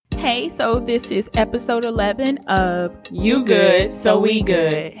Hey, so this is episode 11 of You Good, So We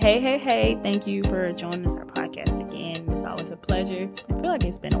Good. Hey. Thank you for joining us, our podcast again. It's always a pleasure. I feel like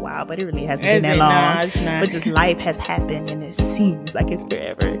it's been a while, but it really hasn't been that long. Nah, it's not. But just life has happened and it seems like it's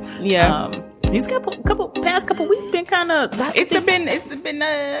forever. Yeah. These past couple weeks been kind of. It's been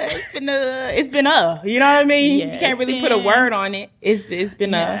you know what I mean? Yeah, you can't really put a word on it. It's been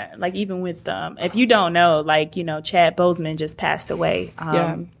like even with if you don't know, like, you know, Chad Boseman just passed away.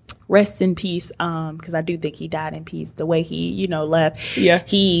 Rest in peace, because I do think he died in peace. The way he, you know, left. Yeah.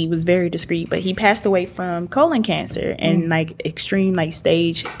 He was very discreet, but he passed away from colon cancer and like extreme, like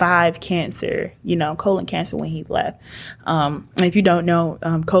stage 5 cancer, you know, colon cancer when he left. If you don't know,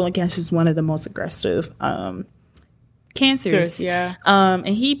 colon cancer is one of the most aggressive cancers. Yeah. And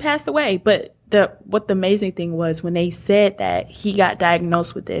he passed away, but the amazing thing was when they said that he got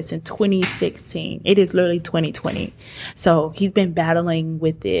diagnosed with this in 2016, it is literally 2020. So he's been battling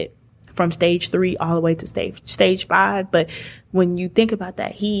with it from stage 3 all the way to stage 5. But when you think about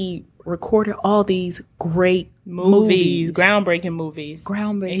that, he recorded all these great movies, groundbreaking movies.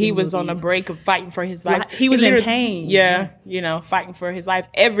 He was on a break of fighting for his life. He was in pain. Yeah, you know, fighting for his life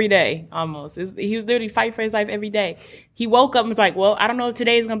every day almost. He was literally fighting for his life every day. He woke up and was like, well, I don't know if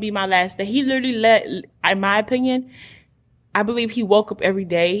today is going to be my last day. He literally in my opinion, I believe he woke up every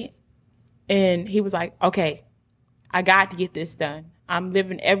day and he was like, okay, I got to get this done. I'm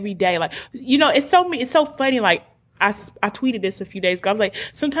living every day. Like, you know, it's so funny. Like, I tweeted this a few days ago. I was like,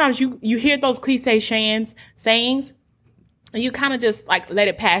 sometimes you hear those cliche sayings, and you kind of just like let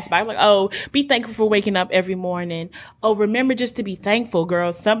it pass by. Like, oh, be thankful for waking up every morning. Oh, remember just to be thankful,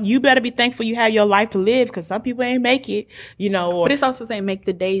 girl. You better be thankful you have your life to live, because some people ain't make it, you know. But it's also saying make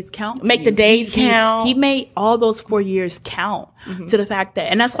the days count. Make the days count. He made all those 4 years count to the fact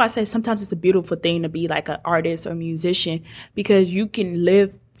that, and that's why I say sometimes it's a beautiful thing to be like an artist or musician, because you can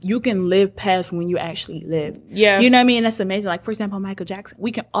live past when you actually live. Yeah. You know what I mean? That's amazing. Like, for example, Michael Jackson,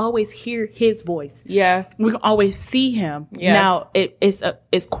 we can always hear his voice. Yeah. We can always see him. Yeah. Now, it's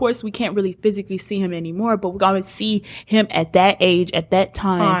of course, we can't really physically see him anymore, but we can always see him at that age, at that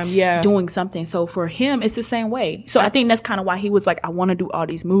time, doing something. So for him, it's the same way. So I think that's kind of why he was like, I want to do all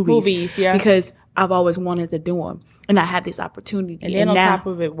these movies. Yeah. Because I've always wanted to do them. And I had this opportunity. And then on top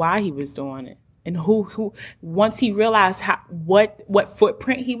of it, why he was doing it. And who once he realized what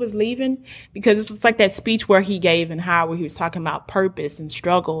footprint he was leaving, because it's just like that speech where he gave in Howard, where he was talking about purpose and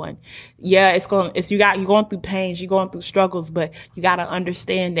struggle. And you're going through pains, you're going through struggles, but you got to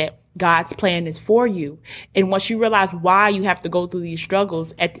understand that God's plan is for you. And once you realize why you have to go through these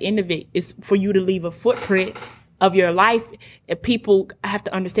struggles, at the end of it is for you to leave a footprint of your life. People have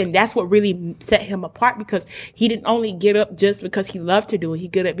to understand that's what really set him apart, because he didn't only get up just because he loved to do it. He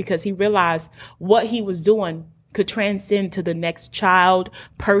get up because he realized what he was doing could transcend to the next child,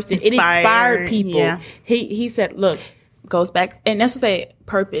 person. It inspired people. Yeah. He said, look, goes back, and that's what I say,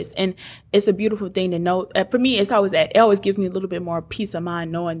 purpose. And it's a beautiful thing to know. For me, it always gives me a little bit more peace of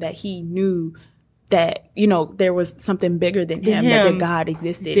mind knowing that he knew that, you know, there was something bigger than him, that God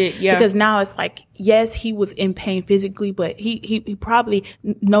existed. Yeah. Because now it's like, yes, he was in pain physically, but he probably,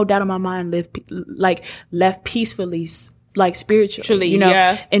 no doubt in my mind, left peacefully, like spiritually, you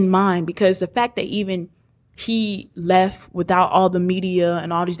know, in mind. Because the fact that even he left without all the media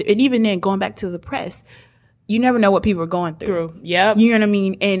and all these, and even then going back to the press, you never know what people are going through. Yeah. You know what I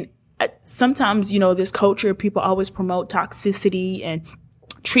mean? And sometimes, you know, this culture, people always promote toxicity and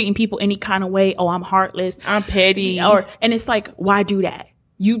treating people any kind of way. Oh, I'm heartless, I'm petty. And it's like, why do that?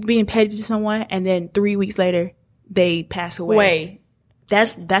 You being petty to someone, and then 3 weeks later, they pass away.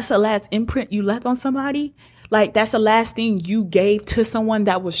 That's the last imprint you left on somebody. Like, that's the last thing you gave to someone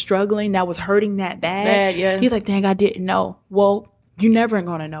that was struggling, that was hurting that bad. Yeah. He's like, dang, I didn't know. Well, you're never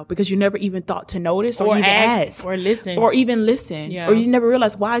going to know, because you never even thought to notice or even ask or listen Yeah. Or you never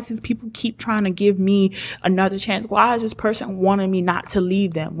realize, why is these people keep trying to give me another chance? Why is this person wanting me not to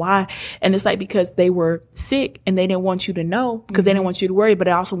leave them? Why? And it's like, because they were sick and they didn't want you to know, because they didn't want you to worry, but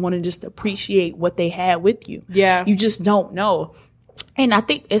they also wanted to just appreciate what they had with you. Yeah. You just don't know. And I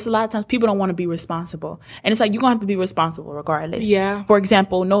think it's a lot of times people don't want to be responsible. And it's like, you're going to have to be responsible regardless. Yeah. For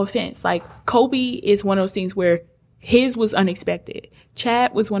example, no offense, like Kobe is one of those things where his was unexpected.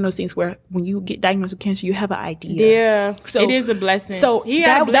 Chad was one of those things where when you get diagnosed with cancer, you have an idea. Yeah. So it is a blessing. So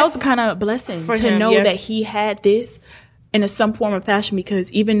that was kind of a blessing to him, know that he had this in some form or fashion,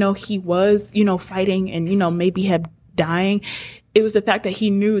 because even though he was, you know, fighting and, you know, maybe had dying, it was the fact that he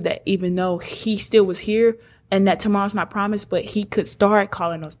knew that even though he still was here, and that tomorrow's not promised, but he could start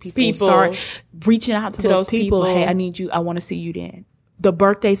calling those people. Start reaching out to those people. Hey, I need you. I want to see you then. The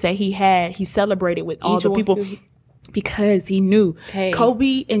birthdays that he had, he celebrated with all the people because he knew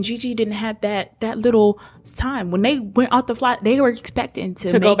Kobe and Gigi didn't have that little time when they went off the flight. They were expecting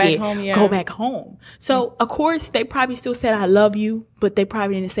to go back home. Go back home. So of course they probably still said I love you, but they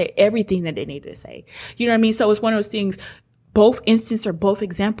probably didn't say everything that they needed to say. You know what I mean? So it's one of those things. Both instances are both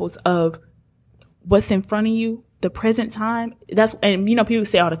examples of what's in front of you. The present time. And you know, people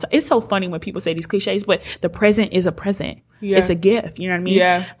say all the time. It's so funny when people say these cliches, but the present is a present. Yeah. It's a gift. You know what I mean?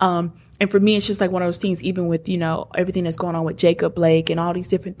 Yeah. And for me, it's just like one of those things, even with, you know, everything that's going on with Jacob Blake and all these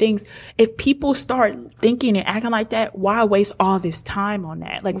different things. If people start thinking and acting like that, why waste all this time on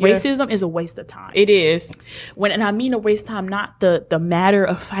that? Like racism is a waste of time. It is. And I mean a waste of time, not the matter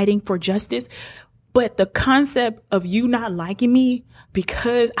of fighting for justice, but the concept of you not liking me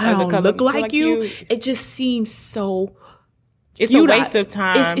because I don't look like you, it just seems so it's futile. A waste of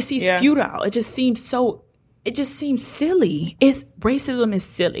time. It seems futile. It just seems silly. Racism is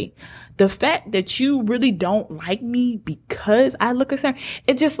silly. The fact that you really don't like me because I look a certain,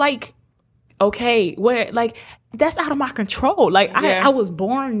 it's just like, okay, like, that's out of my control. Like, I was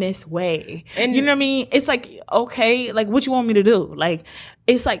born this way. And you know what I mean? It's like, okay, like, what you want me to do? Like,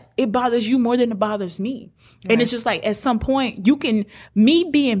 it's like, it bothers you more than it bothers me. Right. And it's just like, at some point, me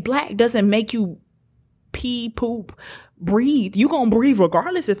being black doesn't make you pee, poop, breathe. You gonna breathe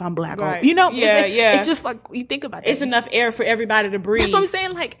regardless if I'm black or, you know? It's just like, you think about it. It's enough air for everybody to breathe. That's what I'm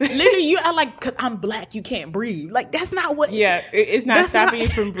saying. Like, literally, you are like, cause I'm black, you can't breathe. Like, that's not what. Yeah, it's not stopping you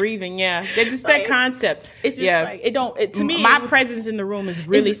from breathing. Yeah. That's just that concept. It's just like, to me, my presence in the room is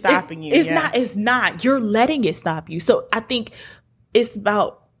really stopping you. It's not. You're letting it stop you. So I think it's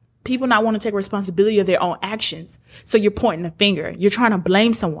about people not want to take responsibility of their own actions. So you're pointing a finger. You're trying to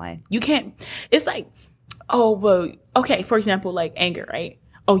blame someone. You can't, it's like, oh, well, okay, for example, like anger, right?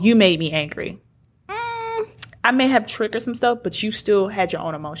 Oh, you made me angry. I may have triggered some stuff, but you still had your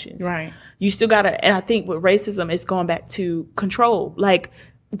own emotions. Right. You still gotta, and I think with racism, it's going back to control. Like,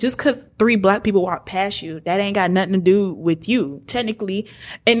 just cause 3 black people walk past you, that ain't got nothing to do with you, technically.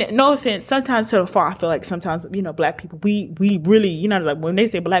 And no offense, sometimes to a fault, I feel like sometimes, you know, black people, we really, you know, like when they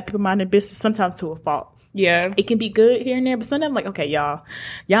say black people mind their business, sometimes to a fault. Yeah. It can be good here and there, but sometimes I'm like, okay, y'all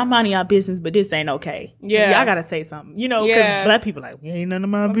minding y'all business, but this ain't okay. Yeah. Y'all gotta say something, you know, cause black people like, it ain't none of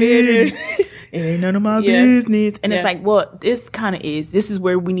my business. It ain't none of my business. And it's like, well, this is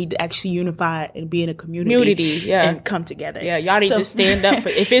where we need to actually unify and be in a community and come together. Yeah. Y'all need to stand up for,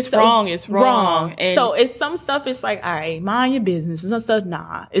 if it's wrong, it's wrong. And so it's some stuff, it's like, all right, mind your business. And some stuff,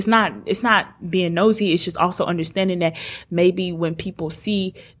 nah, it's not being nosy. It's just also understanding that maybe when people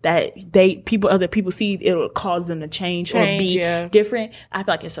see that other people see, it'll cause them to change or be different. I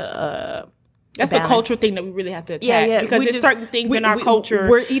feel like it's that's a cultural thing that we really have to attack. Because there's certain things in our culture.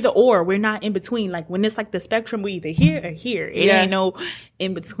 We're either or. We're not in between. Like when it's like the spectrum, we either here or here. It ain't no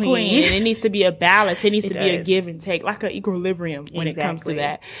in between. And it needs to be a balance. It needs to be a give and take, like an equilibrium when it comes to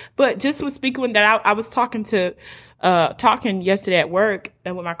that. But just with speaking with that, I was talking yesterday at work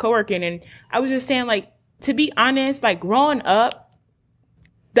and with my coworker, and I was just saying, like, to be honest, like growing up,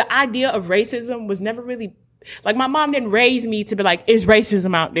 the idea of racism was never really, like, my mom didn't raise me to be like, is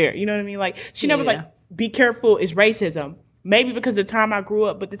racism out there? You know what I mean? Like, she never was like, be careful, it's racism. Maybe because the time I grew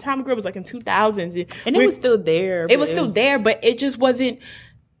up, but the time I grew up was like in 2000s. And it was still there. It was still there, but it just wasn't,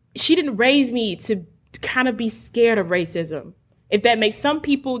 she didn't raise me to kind of be scared of racism. If that makes some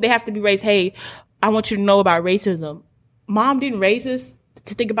people, they have to be raised, hey, I want you to know about racism. Mom didn't raise us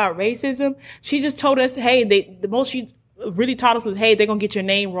to think about racism. She just told us, hey, the most she really taught us was, hey, they're gonna get your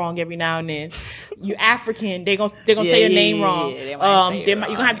name wrong every now and then. You African, they're gonna say your name wrong. You're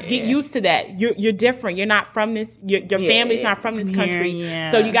gonna have to get used to that. You're different. You're not from this. Your family's not from this country.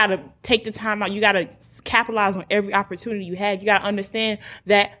 So you gotta take the time out. You gotta capitalize on every opportunity you had. You gotta understand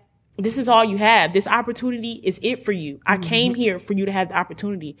that this is all you have. This opportunity is it for you. I came here for you to have the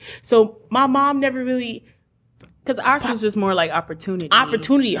opportunity. So my mom never really. Because ours was just more like opportunity.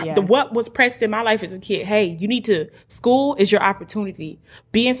 Yeah. What was pressed in my life as a kid, hey, school is your opportunity.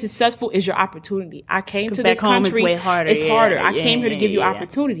 Being successful is your opportunity. I came to this country. It's way harder. It's harder. I came here to give you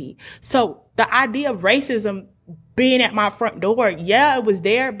opportunity. So the idea of racism being at my front door, it was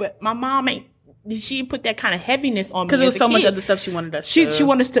there, but my mom she put that kind of heaviness on me. Because there was so much other stuff she wanted us She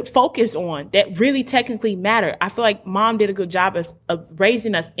wanted us to focus on that really technically mattered. I feel like mom did a good job of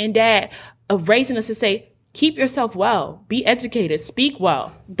raising us, and dad of raising us to say, keep yourself well. Be educated. Speak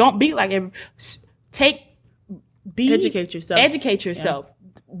well. Don't be like educate yourself. Educate yourself.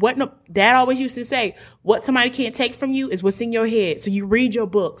 Yeah. Dad always used to say, what somebody can't take from you is what's in your head. So you read your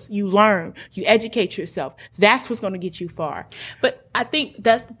books, you learn, you educate yourself. That's what's going to get you far. But I think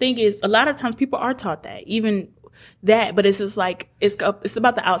that's the thing is, a lot of times people are taught that. Even that, but it's just like, it's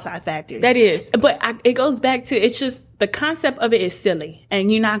about the outside factors. That is. But it goes back to, it's just, the concept of it is silly,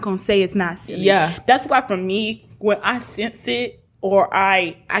 and you're not going to say it's not silly. Yeah. That's why for me, when I sense it, or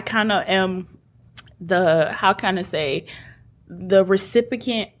I kind of am how can I say, the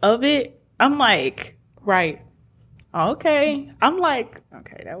recipient of it, I'm like, right. Okay. I'm like,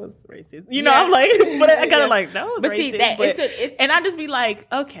 okay, that was racist. You know, I'm like, but I kind of like, that was racist. See, that, and I just be like,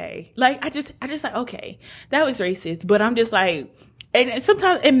 okay. Like, I just like, okay, that was racist. But I'm just like, and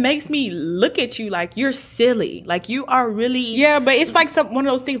sometimes it makes me look at you like you're silly. Like, you are really. Yeah, but it's like one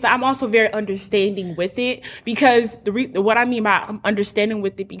of those things that I'm also very understanding with it, because what I mean by understanding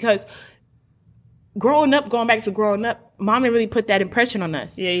with it, because going back to growing up, mom didn't really put that impression on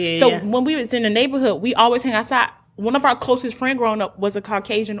us. So when we was in the neighborhood, we always hang outside. One of our closest friends growing up was a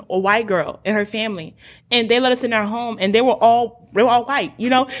Caucasian or white girl and her family. And they let us in their home, and they were all white, you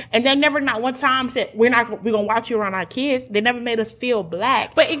know? And they never, not one time said, we're going to watch you around our kids. They never made us feel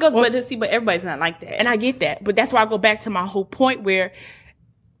black. But it goes, but everybody's not like that. And I get that. But that's why I go back to my whole point, where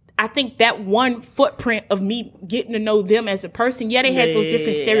I think that one footprint of me getting to know them as a person, they had those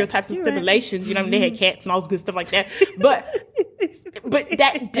different stereotypes and stipulations, you know, they had cats and all this good stuff like that. But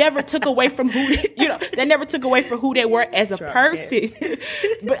that never took away from who they were as a person.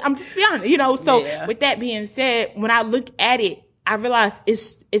 But I'm just be honest, you know, so with that being said, when I look at it, I realize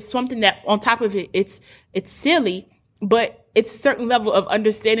it's something that on top of it, it's silly, but it's a certain level of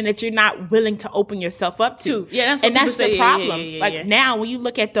understanding that you're not willing to open yourself up to. Yeah, that's the problem. Now, when you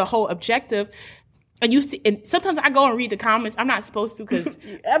look at the whole objective, and you see, and sometimes I go and read the comments. I'm not supposed to, because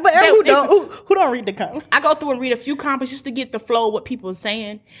but who don't read the comments? I go through and read a few comments just to get the flow of what people are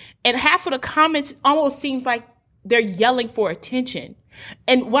saying, and half of the comments almost seems like they're yelling for attention.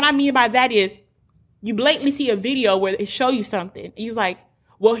 And what I mean by that is, you blatantly see a video where they show you something, and you're like,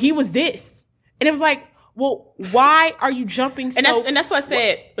 "Well, he was this," and it was like, well, why are you jumping so? And that's what I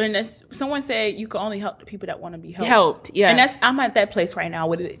said. And someone said you can only help the people that want to be helped. Yeah. And I'm at that place right now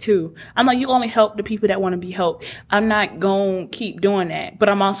with it too. I'm like, you only help the people that want to be helped. I'm not going to keep doing that, but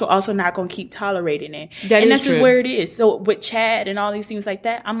I'm also not going to keep tolerating it. That's just where it is. So with Chad and all these things like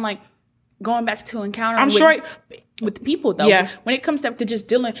that, I'm like going back to encountering with the people though. Yeah. When it comes to just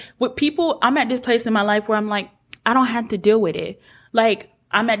dealing with people, I'm at this place in my life where I'm like, I don't have to deal with it. Like,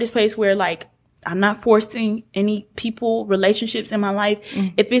 I'm at this place where like, I'm not forcing any relationships in my life.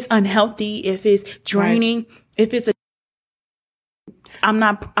 If it's unhealthy, if it's draining, if it's I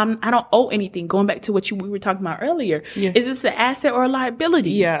don't owe anything. Going back to what we were talking about earlier. Yeah. Is this an asset or a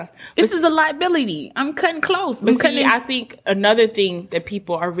liability? Yeah. This is a liability. I'm cutting close. I think another thing that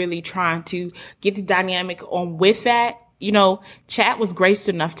people are really trying to get the dynamic on with that, you know, Chad was graced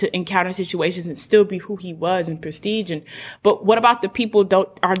enough to encounter situations and still be who he was in Prestige. But what about the people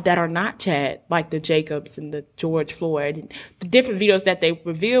that are not Chad, like the Jacobs and the George Floyd, and the different videos that they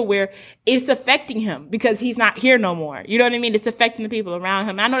reveal where it's affecting him because he's not here no more. You know what I mean? It's affecting the people around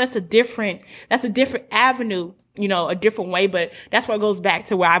him. I know that's a different avenue, you know, a different way, but that's what goes back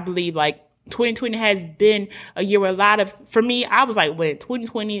to where I believe like 2020 has been a year where for me, I was like, when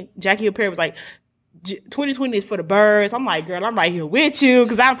 2020, Jackie Hill Perry was like, 2020 is for the birds. I'm like, girl, I'm right here with you.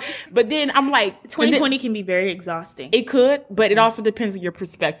 But then I'm like, 2020 can be very exhausting. It could, but it also depends on your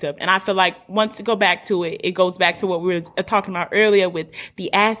perspective. And I feel like once you go back to it, it goes back to what we were talking about earlier with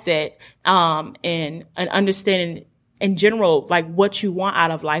the asset, and understanding in general, like what you want out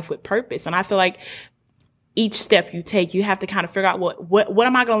of life with purpose. And I feel like each step you take, you have to kind of figure out what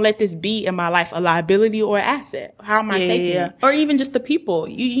am I going to let this be in my life, a liability or an asset? How am I taking it? Or even just the people.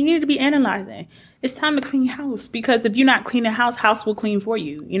 You need to be analyzing. It's time to clean your house, because if you're not cleaning house will clean for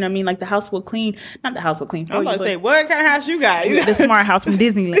you. You know what I mean? Like the house will clean, not the house will clean for you. I'm about to say, what kind of house you got? The smart house from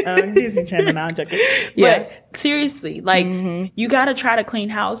Disney Channel. Now I'm joking. Yeah. But seriously, like you got to try to clean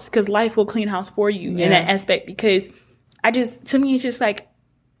house, because life will clean house for you in that aspect. Because to me, it's just like,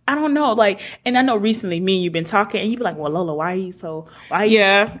 I don't know, like, and I know recently me and you've been talking, and you be like, well, Lola, why are you so, why?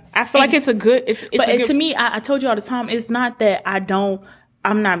 Yeah. I feel like it's a good, to me, I told you all the time, it's not that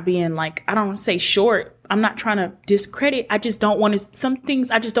I'm not being like, I don't say short. I'm not trying to discredit. I just don't want to, some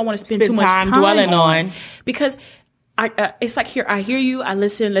things I just don't want to spend too much time dwelling on. Because it's like, here, I hear you. I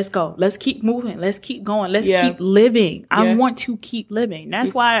listen. Let's go. Let's keep moving. Let's keep going. Let's keep living. I want to keep living.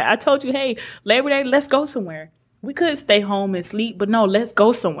 That's why I told you, hey, Labor Day, let's go somewhere. We could stay home and sleep, but no, let's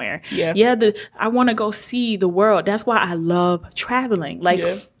go somewhere. I want to go see the world. That's why I love traveling.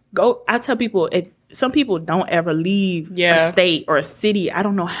 Like, I tell people, some people don't ever leave a state or a city. I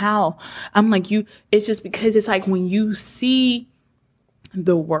don't know how. I'm like, it's just because it's like when you see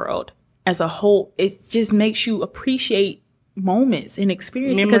the world as a whole, it just makes you appreciate moments and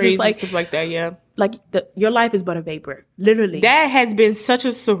experience Memories because it's like and stuff like that. Yeah. Like your life is but a vapor, literally. That has been such a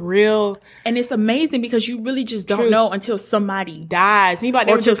surreal, and it's amazing because you really just don't know until somebody dies, or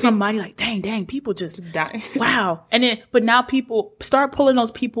until somebody like, dang, people just die. Wow. And then, but now people start pulling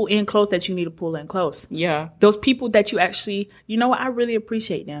those people in close that you need to pull in close. Yeah, those people that you actually, you know what, I really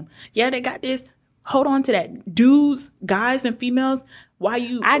appreciate them. Yeah, they got this. Hold on to that, dudes, guys, and females. Why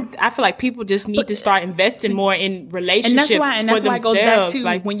you? I feel like people just need to start investing more in relationships, and that's why it goes back to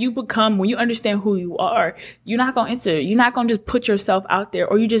like when you understand who you are, you're not gonna just put yourself out there,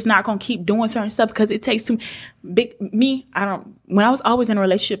 or you're just not gonna keep doing certain stuff because it takes too big. When I was always in a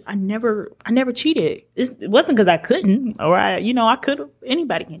relationship, I never cheated. It wasn't because I couldn't, or I could have.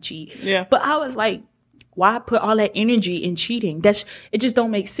 Anybody can cheat. Yeah, but I was like, why put all that energy in cheating? It just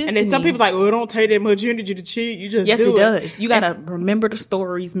don't make sense. And then some people like, well, it don't take that much energy to cheat. You just do it. Does. You gotta remember the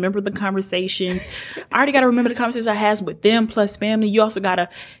stories, remember the conversations. I already gotta remember the conversations I had with them plus family. You also gotta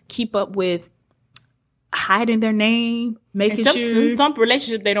keep up with hiding their name, making sure. Some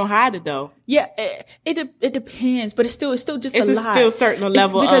relationships they don't hide it though. Yeah, it depends, but it's still just a lot. It's still a certain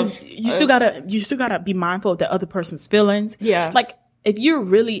level because you still gotta be mindful of the other person's feelings. Yeah, like if you're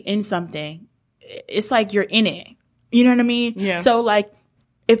really in something, it's like you're in it. You know what I mean? Yeah. So like,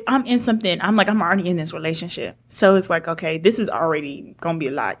 if I'm in something, I'm already in this relationship. So it's like, okay, this is already going to be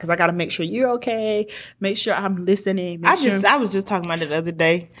a lot because I got to make sure you're okay. Make sure I'm listening. I was just talking about it the other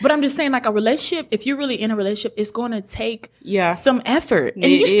day. But I'm just saying, like, a relationship, if you're really in a relationship, it's going to take some effort.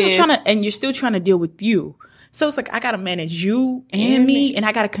 And you're still trying to deal with you. So it's like, I got to manage you and me, and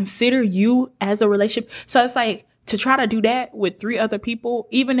I got to consider you as a relationship. So it's like, to try to do that with 3 other people,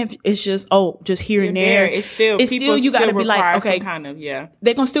 even if it's just here and there, it's still you got to be like, okay,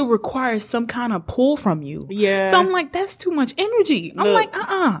 they're gonna still require some kind of pull from you. Yeah. So I'm like, that's too much energy. I'm like,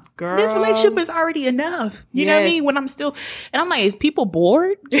 girl, this relationship is already enough. You know what I mean? When I'm still, and I'm like, is people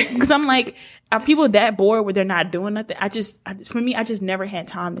bored? Because I'm like, are people that bored where they're not doing nothing? For me, I just never had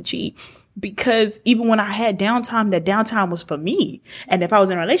time to cheat. Because even when I had downtime, that downtime was for me. And if I was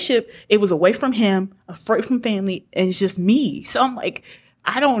in a relationship, it was away from him, away from family, and it's just me. So I'm like,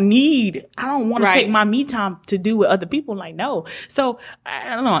 I don't want to take my me time to do with other people. Like, no. So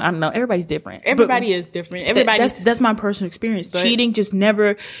I don't know. Everybody's different. Everybody is different. That's my personal experience. Cheating just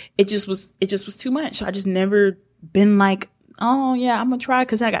never, it just was too much. So I just never been like, oh yeah, I'm gonna try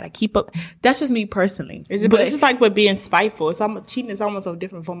because I gotta keep up. That's just me personally. But it's just like with being spiteful. Cheating is almost a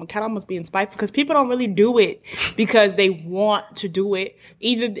different form of kind of almost being spiteful because people don't really do it because they want to do it.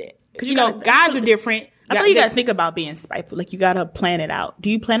 Either because guys are different. I feel you gotta think about being spiteful. Like you gotta plan it out. Do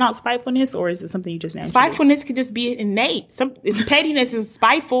you plan out spitefulness, or is it something you just naturally? Spitefulness could just be innate. Pettiness is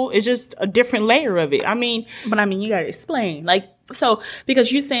spiteful. It's just a different layer of it. You gotta explain. Like, so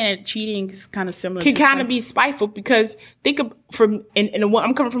because you're saying that cheating is kind of similar. Can kind of be spiteful because think of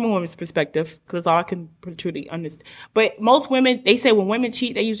I'm coming from a woman's perspective because that's all I can truly understand. But most women, they say when women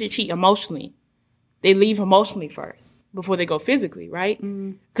cheat, they usually cheat emotionally. They leave emotionally first before they go physically, right?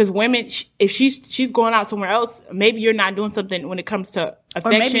 Because women, if she's going out somewhere else, maybe you're not doing something when it comes to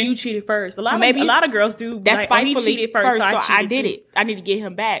affection. Or maybe you cheated first. A lot of girls do. That's spitefully. He cheated first, so I did it. I need to get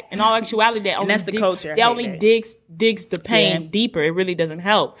him back. In all actuality, that's the culture. That only digs the pain deeper. It really doesn't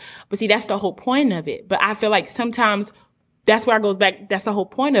help. But see, that's the whole point of it. But I feel like sometimes that's where I goes back. That's the whole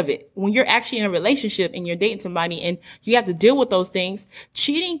point of it. When you're actually in a relationship and you're dating somebody and you have to deal with those things,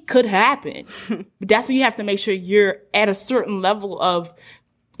 cheating could happen. But that's when you have to make sure you're at a certain level of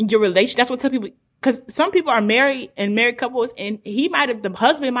your relationship. That's what some people, because some people are married and married couples, and the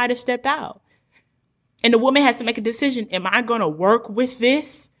husband might have stepped out. And the woman has to make a decision. Am I going to work with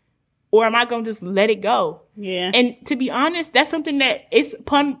this? Or am I going to just let it go? Yeah. And to be honest, that's something that it's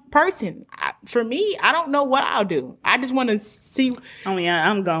per person. For me, I don't know what I'll do. I just want to see. Oh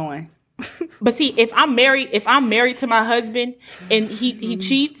yeah, I'm going. But see, if I'm married to my husband and he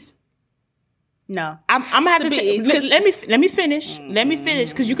cheats, no, I'm gonna have to let me finish. Let me finish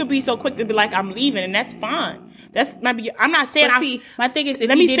because you could be so quick to be like, I'm leaving, and that's fine. That's maybe I'm not saying. My thing is,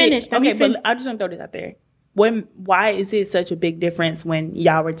 let me finish. But I just want to throw this out there. Why is it such a big difference when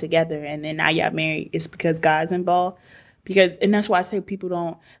y'all were together and then now y'all married? It's because God's involved. And that's why I say people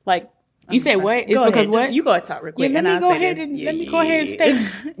don't like. You say what? It's because what? You go and talk real quick. Let me go ahead and state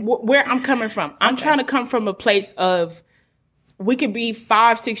where I'm coming from. I'm trying to come from a place of we could be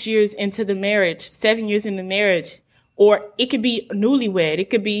 5-6 years into the marriage, 7 years in the marriage, or it could be newlywed. It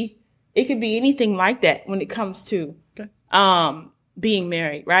could be anything like that when it comes to being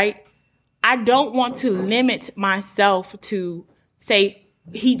married, right? I don't want to limit myself to say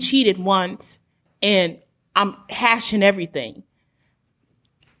he cheated once and I'm hashing everything.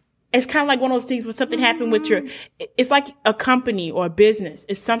 it's kind of like one of those things when something happened with it's like a company or a business.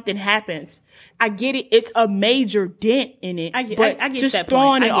 If something happens, I get it. It's a major dent in it. I get just that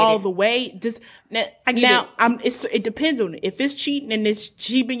throwing it all the way. Just it depends on it. If it's cheating and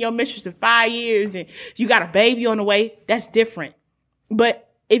she been your mistress for 5 years and you got a baby on the way, that's different. But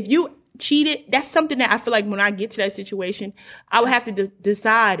if you cheated, that's something that I feel like when I get to that situation, I would have to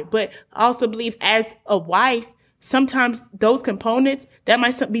decide. But I also believe as a wife, sometimes those components, that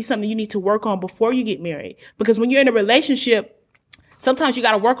might be something you need to work on before you get married. Because when you're in a relationship, sometimes you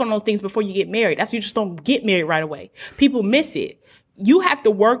got to work on those things before you get married. That's why you just don't get married right away. People miss it. You have to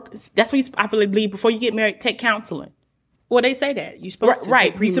work. That's why I believe before you get married, take counseling. Well, they say that. You're supposed to.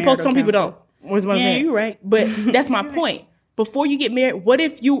 Right. You're supposed, some people don't. Yeah, you're right. But that's my point. Before you get married, what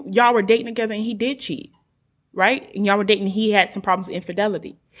if y'all were dating together and he did cheat? Right? And y'all were dating and he had some problems with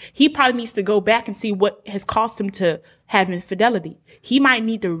infidelity. He probably needs to go back and see what has caused him to have infidelity. He might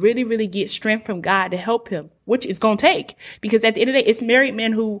need to really, really get strength from God to help him, which is going to take. Because at the end of the day, it's married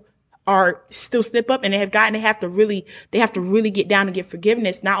men who are still slip up and they have to really get down and get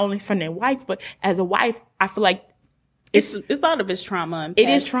forgiveness, not only from their wife, but as a wife, I feel like it's a lot of it's trauma. It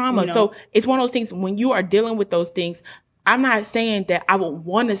is trauma. You know? So it's one of those things when you are dealing with those things. I'm not saying that I would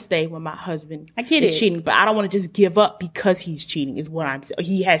want to stay when my husband is cheating, but I don't want to just give up because he's cheating is what I'm saying.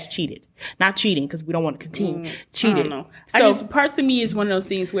 He has cheated, not cheating because we don't want to continue cheating. I don't know. So parts of me is one of those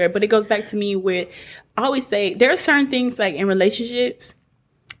things but it goes back to me where I always say there are certain things like in relationships,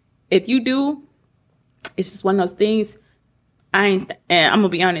 if you do, it's just one of those things. And I'm gonna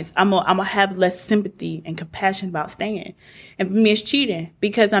be honest, I'm gonna have less sympathy and compassion about staying. And for me, it's cheating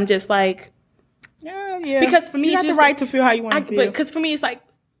because I'm just like, yeah. Because for me, you it's have just the right to feel how you want to feel. But because for me, it's like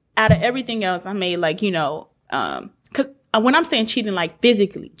out of everything else, I made like, because when I'm saying cheating, like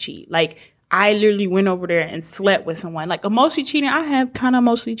physically cheat, like I literally went over there and slept with someone. Like emotionally cheating, I have kind of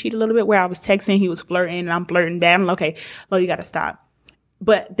emotionally cheated a little bit where I was texting, he was flirting, and I'm flirting back. I'm like, okay, well, you got to stop.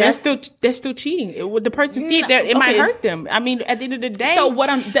 But that's still cheating. The person see that it might hurt them. I mean, at the end of the day. So what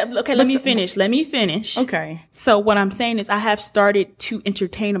let me finish. Okay. So what I'm saying is I have started to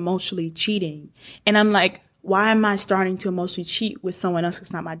entertain emotionally cheating. And I'm like, why am I starting to emotionally cheat with someone else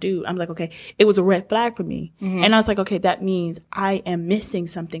that's not my dude? I'm like, okay, it was a red flag for me. Mm-hmm. And I was like, okay, that means I am missing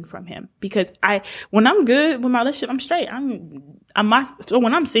something from him because when I'm good with my relationship, I'm straight. So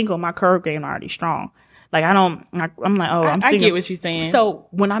when I'm single, my curve game already strong. Like, I'm like, oh, I'm single. I get what you're saying. So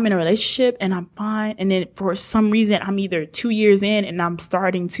when I'm in a relationship and I'm fine, and then for some reason I'm either 2 years in and I'm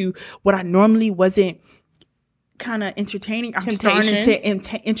starting to, what I normally wasn't kind of entertaining, I'm starting to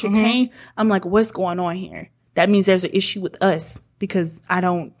entertain. Mm-hmm. I'm like, what's going on here? That means there's an issue with us because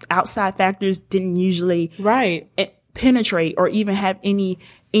outside factors didn't usually penetrate or even have any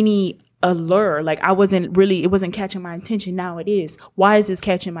allure. Like it wasn't catching my attention. Now it is. Why is this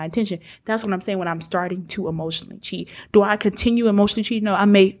catching my attention? That's what I'm saying when I'm starting to emotionally cheat. Do I continue emotionally cheating? No, I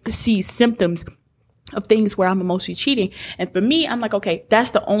may see symptoms of things where I'm emotionally cheating. And for me, I'm like, okay, that's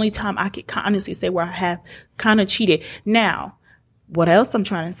the only time I could honestly say where I have kind of cheated. Now, what else I'm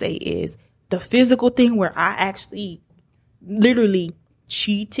trying to say is the physical thing where I actually literally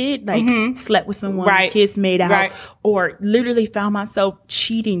cheated, like slept with someone, kissed, made out, or literally found myself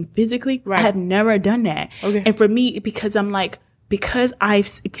cheating physically. I have never done that. Okay. And for me, because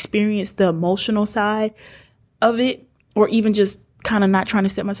I've experienced the emotional side of it, or even just kind of not trying to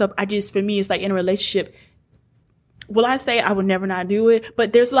set myself, for me, it's like in a relationship, will I say I would never not do it?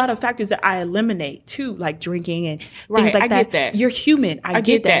 But there's a lot of factors that I eliminate too, like drinking and things like that. I get that. You're human. I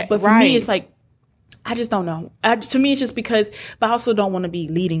get that. But for me, it's like, I just don't know. To me, it's just because, but I also don't want to be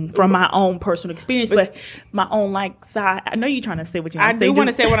leading from my own personal experience, but my own side. I know you're trying to say what you're going to say. I do want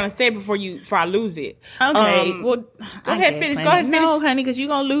to say what I'm going to say before I lose it. Okay. Well, go ahead, finish. Go ahead, finish. No, honey, because you're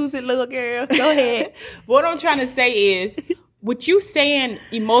going to lose it, little girl. Go ahead. What I'm trying to say is, what you saying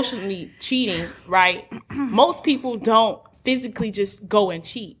emotionally cheating, right? Most people don't physically just go and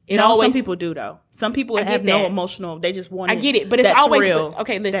cheat. Some people do though. Some people have no emotional. They just want. I get it, but it's always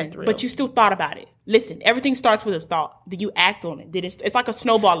okay. Listen, but you still thought about it. Listen, everything starts with a thought. Did you act on it? It's like a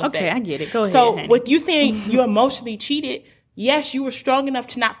snowball effect. Okay, I get it. Go ahead. So honey. with you saying you emotionally cheated, yes, you were strong enough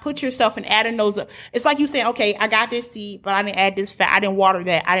to not put yourself in adding those up. It's like you saying, okay, I got this seed, but I didn't add this fat. I didn't water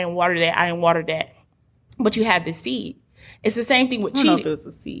that. I didn't water that. I didn't water that. But you have the seed. It's the same thing with cheating. I don't know if it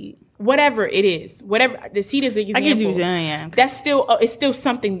was a seed. Whatever it is, whatever the seed is, the example. I get you saying. That's still it's still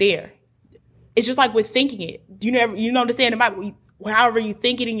something there. It's just like with thinking it. You know the saying about however you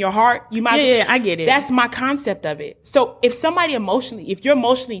think it in your heart, you might. Yeah, I get it. That's my concept of it. So if you're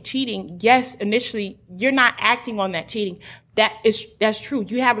emotionally cheating, yes, initially you're not acting on that cheating. That's true.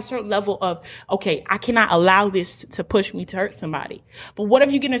 You have a certain level of, okay, I cannot allow this to push me to hurt somebody. But what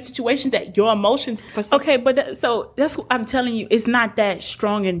if you get in situations that your emotions for some— Okay, but so that's what I'm telling you. It's not that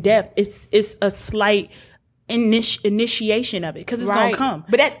strong in depth. It's a slight initiation of it, because it's gonna come.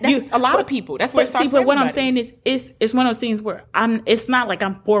 But that's a lot of people. That's where it starts. But what I'm saying is, it's one of those things where it's not like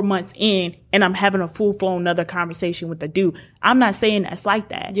I'm 4 months in and I'm having a full blown another conversation with a dude. I'm not saying that's like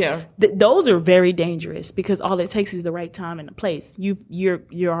that. Yeah, those are very dangerous, because all it takes is the right time and the place. You're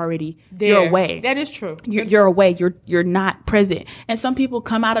already there. You're away. That is true. You're away. You're not present. And some people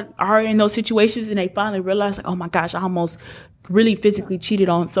are in those situations and they finally realize, like, oh my gosh, I almost really physically cheated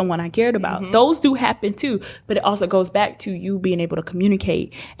on someone I cared about. Mm-hmm. Those do happen too, but it also goes back to you being able to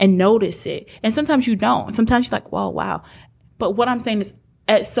communicate and notice it. And sometimes you don't. Sometimes you're like, whoa, wow. But what I'm saying is,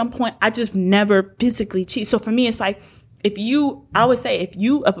 at some point, I just never physically cheat. So for me, it's like, if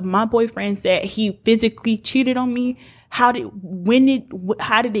my boyfriend said he physically cheated on me, how did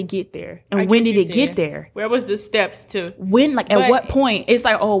it get there? And when did it get there? Where was the steps to when, like, at what point? It's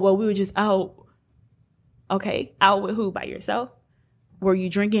like, oh, well, we were just out. Okay, out with who? By yourself? Were you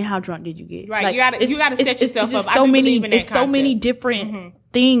drinking? How drunk did you get? Right, like, you gotta set yourself up. So many different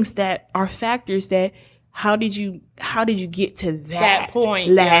things that are factors that. How did you get to that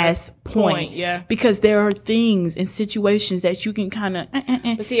point? Last point? Yeah, because there are things and situations that you can kind of.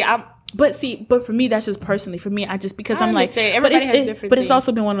 But for me, that's just personally. For me, I'm like, everybody has different. But it's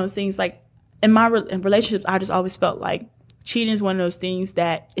also been one of those things. Like in relationships, I just always felt like cheating is one of those things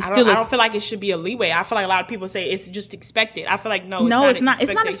that it's still. I don't feel like it should be a leeway. I feel like a lot of people say it's just expected. I feel like no, it's not.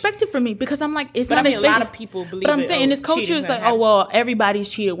 It's not expected for me, because I'm like, it's not expected. A lot of people believe. But I'm saying in this culture, it's like, oh well, everybody's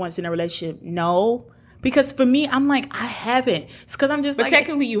cheated once in a relationship. No. Because for me, I'm like, I haven't. It's because I'm just but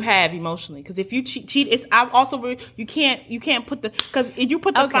technically you have emotionally. Because if you cheat, it's you can't put because if you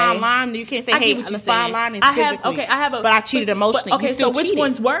put the fine line, you can't say, hey, the fine line is physically. But I cheated emotionally. Okay, so which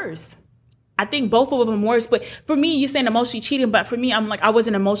one's worse? I think both of them worse. But for me, you're saying emotionally cheating. But for me, I'm like, I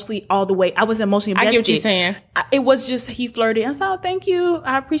wasn't emotionally all the way. I wasn't emotionally invested. I get what you're saying. It was just, he flirted. I said, oh, thank you.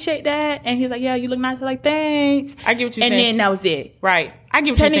 I appreciate that. And he's like, yeah, you look nice. I'm like, thanks. I get what you're saying. And then that was it. Right. I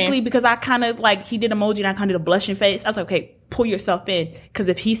get what you're saying. Technically, because I kind of like, he did emoji and I kind of did a blushing face. I was like, okay, pull yourself in. Because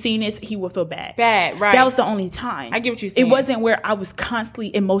if he's seen this, he will feel bad. Right. That was the only time. I get what you're saying. It wasn't where I was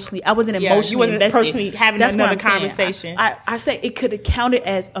constantly emotionally, I wasn't emotionally invested. Personally having That's another conversation. I said it could have counted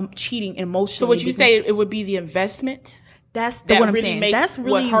as cheating emotionally. So what you say, it would be the investment? That's what I'm saying. That's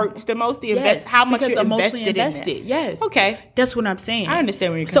really what hurts the most. How much you're emotionally invested in it. Yes. Okay. That's what I'm saying. I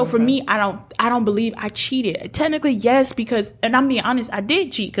understand where you're coming from. So for me, I don't believe I cheated. Technically, yes, because, and I'm being honest, I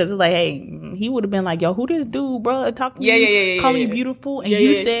did cheat, because like, hey, he would have been like, yo, who this dude, bro? Talking to you, calling you beautiful, and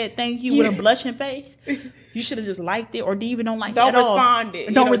you said thank you with a blushing face. You should have just liked it, or even don't like it at all.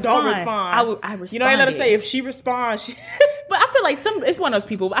 Don't respond. I respond. You know, I let her say, if she responds, but I feel like it's one of those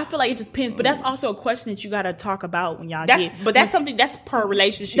people. I feel like it just depends. But that's also a question that you got to talk about when y'all get. But that's something that's per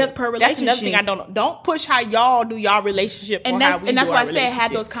relationship. That's per relationship. That's another thing I don't push how y'all do y'all relationship. And that's why I said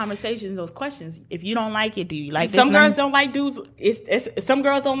have those conversations, those questions. If you don't like it, do you like this? Some girls don't like dudes. Some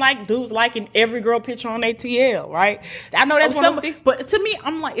girls don't like dudes liking every girl picture on their TL, right? I know that's one of those things. But to me,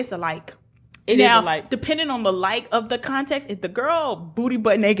 I'm like, it's a like. It is a like. Depending on the like of the context, if the girl booty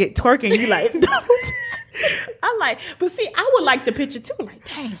butt naked twerking, you like. I like, but see, I would like the picture too. Like,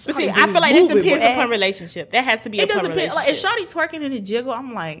 dang. But see, I feel like that depends upon relationship. That has to be a relationship. Like, if shawty twerking in a jiggle,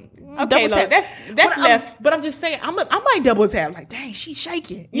 I'm like, okay, look, that's left. But I'm just saying, I might double tap. Like, dang, she's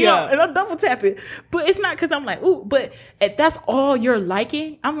shaking. You know, and I'm double tapping. But it's not because I'm like, ooh. But if that's all you're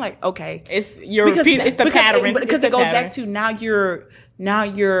liking, I'm like, okay, it's the pattern. Because it goes back to now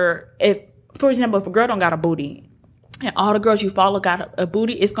you're if. For example, if a girl don't got a booty and all the girls you follow got a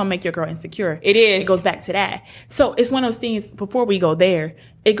booty, it's going to make your girl insecure. It is. It goes back to that. So it's one of those things, before we go there,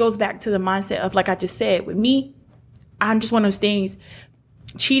 it goes back to the mindset of, like I just said, with me, I'm just one of those things.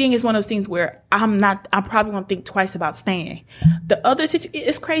 Cheating is one of those things where I probably won't think twice about staying. The other situation,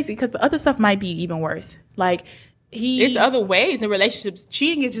 it's crazy because the other stuff might be even worse. Like, there's other ways in relationships.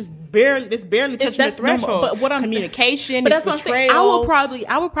 Cheating is just barely touching the threshold. But what I'm communication, saying, but that's what I'm saying.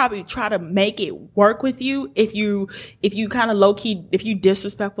 I would probably try to make it work with you if you kind of low key, if you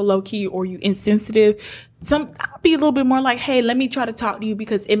disrespectful low key, or you insensitive. I'll be a little bit more like, hey, let me try to talk to you,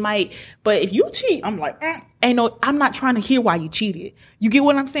 because it might. But if you cheat, I'm like, I'm not trying to hear why you cheated. You get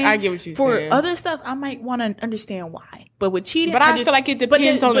what I'm saying? I get what you're saying. For other stuff, I might want to understand why. But with cheating, I feel like it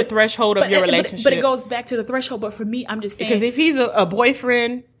depends on the threshold of your relationship. But it goes back to the threshold. But for me, I'm just saying, because if he's a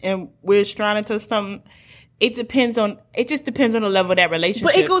boyfriend and we're trying to something, It just depends on the level of that relationship.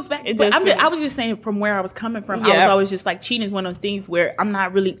 But it goes back. I was just saying from where I was coming from. I was always just like, cheating is one of those things where I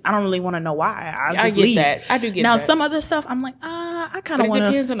don't really want to know why. I just leave. That. I do get now, that. some other stuff, I'm like, I kind of want to.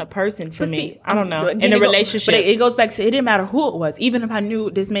 It depends on the person for me. I don't know. In a relationship. But it goes back to, it didn't matter who it was. Even if I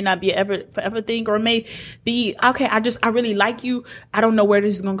knew this may not be forever thing, or may be, okay, I really like you. I don't know where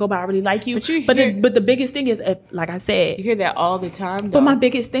this is going to go, but I really like you. But the biggest thing is, like I said. You hear that all the time, though. But my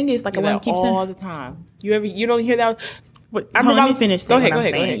biggest thing is, like, I want to keep saying. All the time. You don't hear that? Let me finish. Go ahead.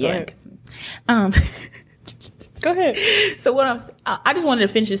 Go ahead. So I just wanted to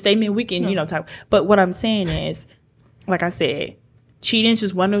finish the statement. We can, talk. But what I'm saying is, like I said, cheating is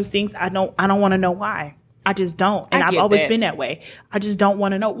just one of those things. I don't want to know why. I just don't. And I've always been that way. I just don't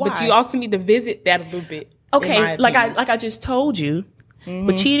want to know why. But you also need to visit that a little bit. Okay. Like I just told you. Mm-hmm.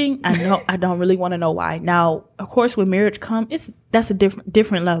 With cheating, I don't really want to know why. Now, of course, when marriage comes, that's a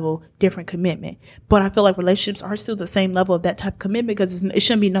different level, different commitment. But I feel like relationships are still the same level of that type of commitment, because it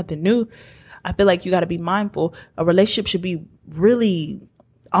shouldn't be nothing new. I feel like you got to be mindful. A relationship should be really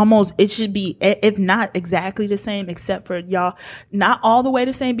it should be, if not exactly the same, except for y'all, not all the way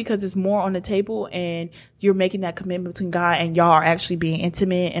the same, because it's more on the table and you're making that commitment between God and y'all are actually being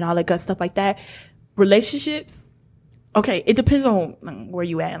intimate and all that good stuff like that. Relationships, okay, it depends on where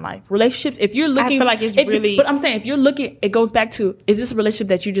you at in life. Relationships, if you're looking, I feel like it's really. But I'm saying, if you're looking, it goes back to, is this a relationship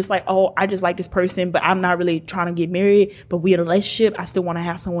that you just like, oh, I just like this person, but I'm not really trying to get married, but we in a relationship, I still want to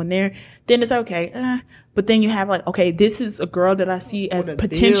have someone there. Then it's okay. But then you have like, okay, this is a girl that I see as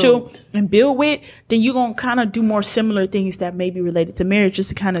potential and build with. Then you're going to kind of do more similar things that may be related to marriage, just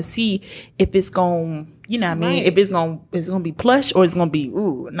to kind of see if it's going, you know what I mean? Right. If it's going to be plush, or it's going to be,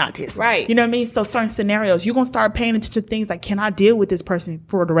 ooh, not this. Right. You know what I mean? So certain scenarios, you're going to start paying attention to things like, can I deal with this person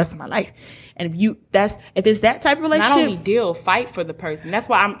for the rest of my life? And if it's that type of relationship. Not only fight for the person. That's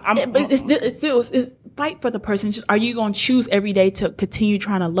why but it's still fight for the person. Just, are you going to choose every day to continue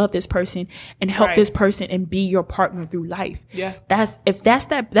trying to love this person and help this person and be your partner through life? Yeah. That's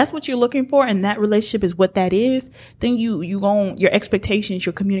what you're looking for, and that relationship is what that is, then your expectations,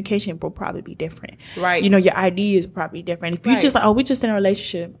 your communication will probably be different. Right. Your ideas will probably be different. If you just like, oh, we're just in a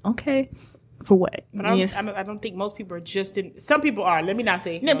relationship. Okay. For what? But I don't think most people are just in. Some people are. Let me not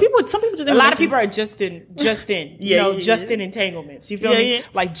say. No, some people just. A lot of people are just in. In entanglements. You feel me?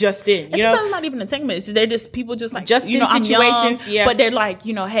 Like just in. Sometimes not even entanglements. They're just people just like just in I'm situations. Young, but they're like,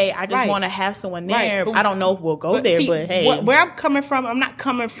 hey, I just want to have someone there. But I don't know if we'll go there. But hey, where I'm coming from, I'm not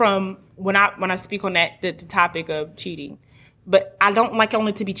coming from when I speak on that the topic of cheating. But I don't like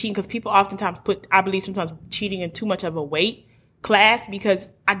only to be cheating, because people oftentimes I believe sometimes cheating in too much of a weight class, because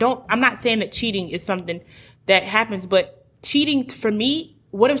I'm not saying that cheating is something that happens, but cheating for me,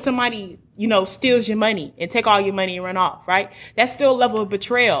 what if somebody, steals your money and take all your money and run off, right? That's still a level of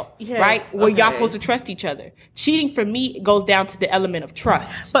betrayal, right? Where y'all supposed to trust each other. Cheating for me goes down to the element of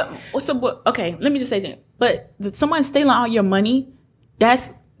trust. But okay, let me just say that. But someone stealing all your money,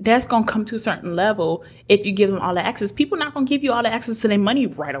 that's going to come to a certain level if you give them all the access. People not going to give you all the access to their money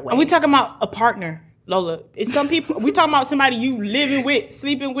right away. Are we talking about a partner? Lola, it's some people, we talking about somebody you living with,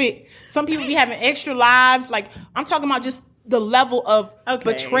 sleeping with. Some people be having extra lives. Like, I'm talking about just the level of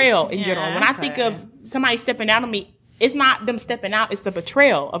betrayal in general. When I think of somebody stepping out on me, it's not them stepping out, it's the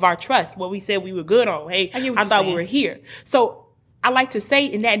betrayal of our trust. What we said we were good on. Hey, I thought we were here. So I like to say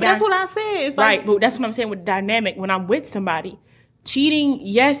in that. But that's what I said. It's right. But that's what I'm saying with the dynamic. When I'm with somebody, cheating,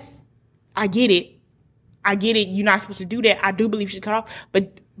 yes, I get it. You're not supposed to do that. I do believe you should cut off.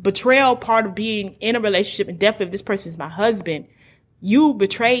 But betrayal, part of being in a relationship, and definitely if this person is my husband, you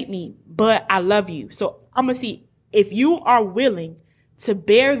betrayed me, but I love you. So I'm going to see if you are willing to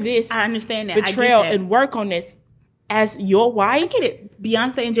bear this. I understand that betrayal and work on this as your wife. I get it.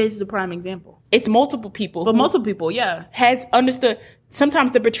 Beyonce and Jay-Z is a prime example. It's multiple people. But multiple people, yeah. Has understood.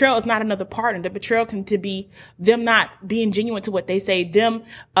 Sometimes the betrayal is not another partner. The betrayal can be them not being genuine to what they say, them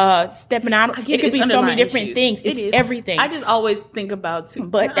stepping out. It could be so many different things. It's everything. I just always think about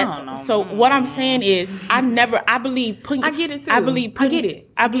but I don't know. So what I'm saying is, I believe putting. I get it too. I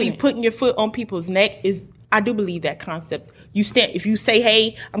believe putting your foot on people's neck is. I do believe that concept. You stand if you say,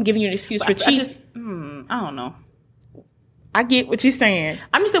 "Hey, I'm giving you an excuse for cheating." I don't know. I get what you're saying.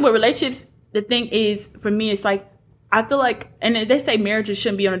 I'm just saying with relationships, the thing is, for me, it's like, I feel like, and they say marriages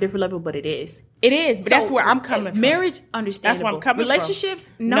shouldn't be on a different level, but it is. It is, but that's where I'm coming from. Marriage, understandable. That's where I'm coming Relationships,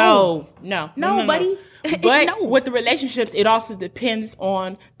 from. No, buddy. But with the relationships, it also depends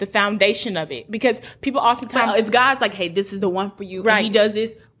on the foundation of it. Because people oftentimes... if God's like, hey, this is the one for you, right, and he does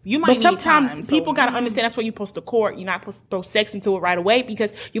this, you might need sometimes time, people got to understand that's why you're supposed to court. You're not supposed to throw sex into it right away,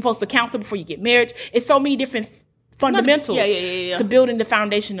 because you're supposed to counsel before you get married. It's so many different fundamentals to building the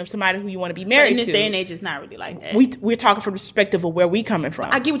foundation of somebody who you want to be married to. In this day and age, it's not really like that. We're talking from the perspective of where we coming from.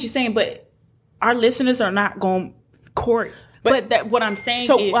 I get what you're saying, but our listeners are not going to court. But what I'm saying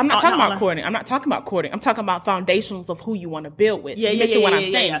is... I'm not talking about courting. I'm not talking about courting. I'm talking about foundations of who you want to build with. Yeah. What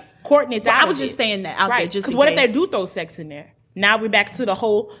I'm saying. Yeah. Courting is out I was just saying that out there just because what if they do throw sex in there? Now we're back to the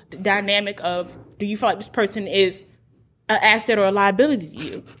whole dynamic of, do you feel like this person is an asset or a liability to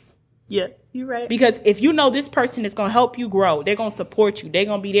you? Yeah, you're right. Because if you know this person is going to help you grow, they're going to support you, they're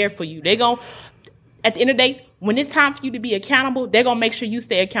going to be there for you, they're going to... At the end of the day, when it's time for you to be accountable, they're going to make sure you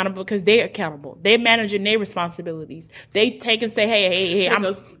stay accountable because they're accountable. They're managing their responsibilities. They take and say, hey,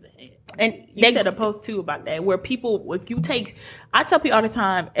 and you said a post too about that where people, if you take, I tell people all the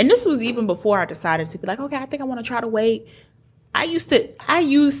time, and this was even before I decided to be like, okay, I think I want to try to wait. I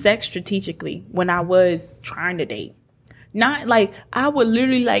use sex strategically when I was trying to date. Not like, I would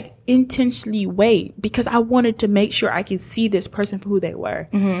literally like intentionally wait because I wanted to make sure I could see this person for who they were.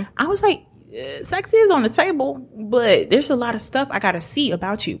 Mm-hmm. I was like, sex is on the table, but there's a lot of stuff I got to see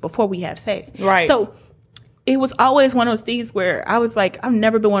about you before we have sex. Right. So it was always one of those things where I was like, I've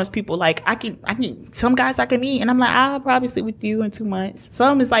never been one of those people. Like I can, some guys I can meet and I'm like, I'll probably sleep with you in 2 months.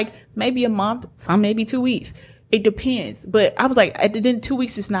 Some is like maybe a month, some maybe 2 weeks. It depends. But I was like, 2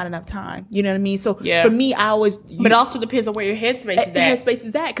 weeks is not enough time. You know what I mean? So for me, I always... But it also depends on where your headspace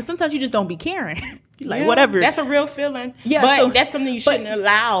is at. Because sometimes you just don't be caring. You're like, whatever. That's a real feeling. Yeah. But so, that's something you shouldn't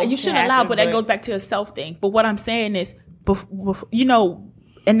allow. You shouldn't allow, but that goes back to a self thing. But what I'm saying is, you know,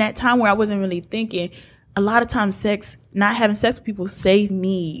 in that time where I wasn't really thinking, a lot of times not having sex with people saved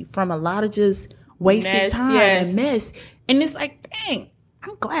me from a lot of just wasted time and mess. And it's like, dang.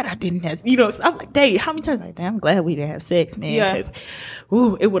 I'm glad I didn't have, you know, so I'm like, dang, how many times like, damn, I'm glad we didn't have sex, man. Because,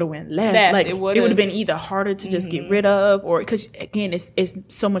 it would have went left. Like, it would have been either harder to just get rid of, or, because again, it's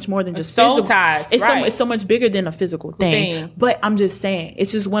so much more than just soul physical ties. It's so much bigger than a physical thing. But I'm just saying,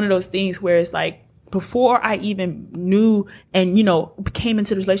 it's just one of those things where it's like, before I even knew and, you know, came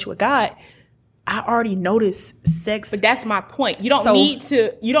into the relationship with God, I already noticed sex. But that's my point. You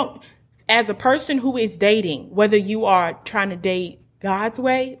don't, as a person who is dating, whether you are trying to date God's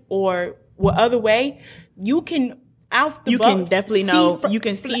way or what other way, you can definitely know. You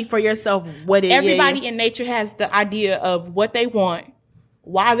can see for yourself what it is. Everybody in nature has the idea of what they want,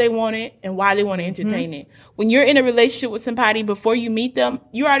 why they want it, and why they want to entertain it. When you're in a relationship with somebody, before you meet them,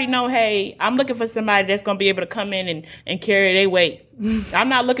 you already know, hey, I'm looking for somebody that's going to be able to come in and carry their weight. I'm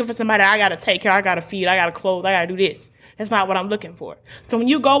not looking for somebody I got to take care, I got to feed, I got to clothe, I got to do this. That's not what I'm looking for. So when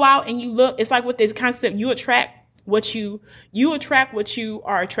you go out and you look, it's like with this concept, you attract what you attract what you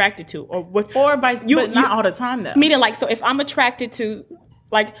are attracted to, or vice, but not all the time though. Meaning, like, so if I'm attracted to,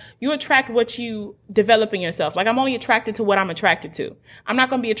 like, you attract what you develop in yourself. Like, I'm only attracted to what I'm attracted to. I'm not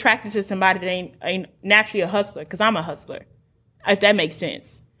going to be attracted to somebody that ain't naturally a hustler, because I'm a hustler. If that makes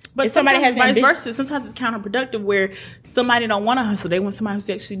sense. But if somebody has vice versa. Sometimes it's counterproductive where somebody don't want to hustle. They want somebody who's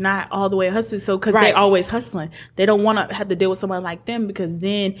actually not all the way hustling. So, because they always hustling, they don't want to have to deal with someone like them, because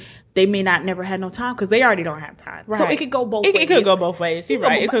then they may not never have no time because they already don't have time. Right. So it could go both ways. It could go both ways. You're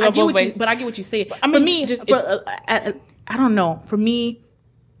right. It could go both ways. But I get what you say. I mean, I don't know. For me,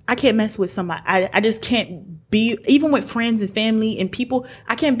 I can't mess with somebody. I just can't be, even with friends and family and people,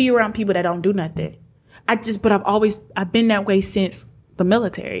 I can't be around people that don't do nothing. But I've been that way since the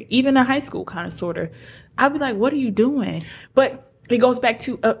military, even in high school, kind of, sort of. I'd be like, what are you doing? But it goes back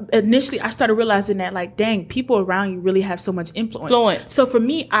to, initially I started realizing that, like, dang, people around you really have so much influence. So for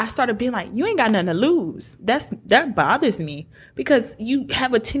me, I started being like, you ain't got nothing to lose. That bothers me, because you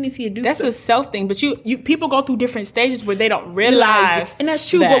have a tendency to do that's a self thing, but you people go through different stages where they don't realize. And that's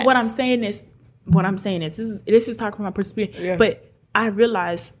true. But what I'm saying is, this is talking from my perspective, but I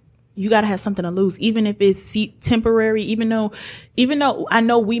realize you got to have something to lose, even if it's temporary, even though I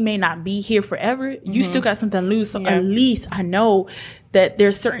know we may not be here forever, you still got something to lose. So at least I know that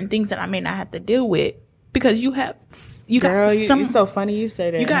there's certain things that I may not have to deal with, because you got it's so funny you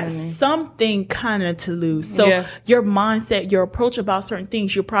say that. You got something kind of to lose. So your mindset, your approach about certain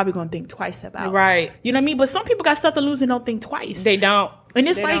things, you're probably going to think twice about. Right. You know what I mean? But some people got stuff to lose and don't think twice. They don't. And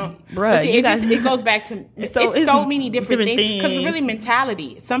it's bruh, it goes back to it's so many different things, because it's really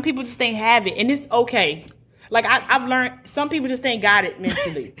mentality. Some people just ain't have it, and it's okay. Like, I've learned, some people just ain't got it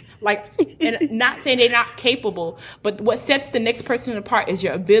mentally. Like, and not saying they're not capable, but what sets the next person apart is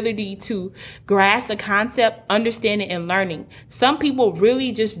your ability to grasp the concept, understand it, and learning. Some people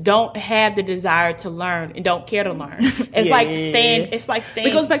really just don't have the desire to learn and don't care to learn. It's like staying.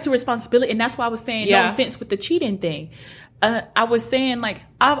 It goes back to responsibility, and that's why I was saying, no offense with the cheating thing. I was saying, like,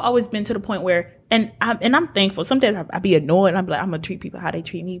 I've always been to the point where, and I'm thankful. Some days I be annoyed, and I'm like, I'm gonna treat people how they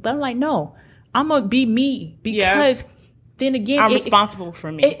treat me, but I'm like, no. I'm going to be me because then again, I'm responsible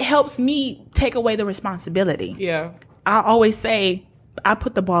for me. It helps me take away the responsibility. Yeah. I always say, I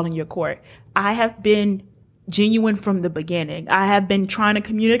put the ball in your court. I have been genuine from the beginning. I have been trying to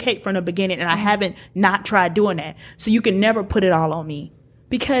communicate from the beginning, and I haven't not tried doing that. So you can never put it all on me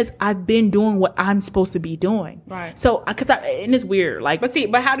because I've been doing what I'm supposed to be doing. Right. So, and it's weird. Like, but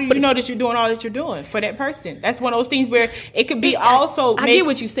how do you know that you're doing all that you're doing for that person? That's one of those things where it could be also. I get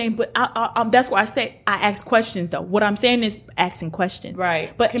what you're saying, but that's why I say I ask questions though. What I'm saying is asking questions.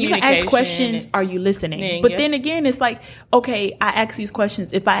 Right. But you can ask questions. Are you listening? But then again, it's like, okay, I ask these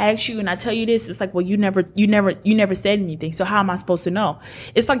questions. If I ask you and I tell you this, it's like, well, you never said anything. So how am I supposed to know?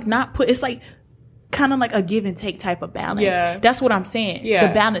 It's like it's like kind of like a give and take type of balance. Yeah. That's what I'm saying. Yeah.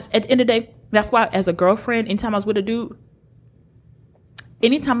 The balance. At the end of the day, that's why as a girlfriend, anytime I was with a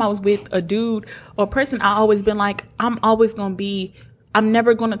dude or a person, I always been like, I'm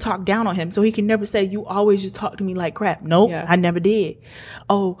never going to talk down on him. So he can never say, you always just talk to me like crap. Nope, I never did.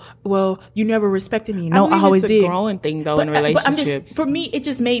 Oh, well, you never respected me. No, I always did. It's a growing thing though in relationships. But for me, it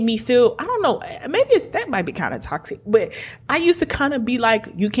just made me feel, I don't know, maybe that might be kind of toxic, but I used to kind of be like,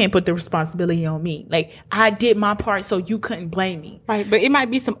 you can't put the responsibility on me. Like I did my part so you couldn't blame me. Right. But it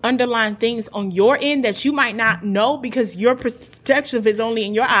might be some underlying things on your end that you might not know because your perspective is only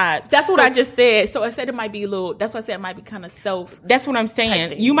in your eyes. That's what I just said. So I said it might be that's why I said it might be kind of that's what I'm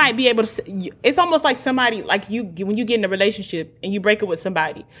saying. You might be able to, it's almost like somebody, like when you get in a relationship and you break up with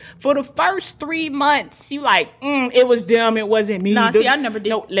somebody, for the first 3 months, you like, it was them, it wasn't me. Nah, see, I never did.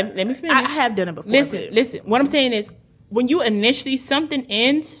 No, let me finish. I have done it before. Listen, what I'm saying is, when you initially, something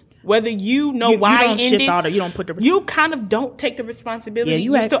ends, whether you know why you don't it ended, shift all you don't put the you kind of don't take the responsibility. Yeah,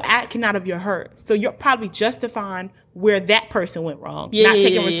 you're still acting out of your hurt. So you're probably justifying where that person went wrong, not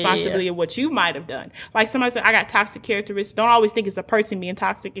taking responsibility of what you might have done. Like somebody said, I got toxic characteristics. Don't always think it's the person being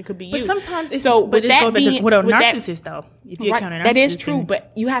toxic. It could be you. But sometimes it's so. But with that being, with a narcissist though, if you're right, counting narcissist, that is true.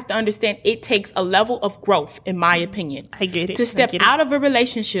 But you have to understand, it takes a level of growth, in my opinion. I get it. To step out of a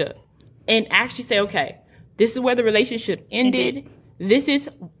relationship and actually say, okay, this is where the relationship ended. This is,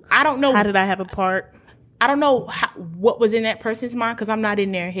 I don't know. How did I have a part? I don't know what was in that person's mind because I'm not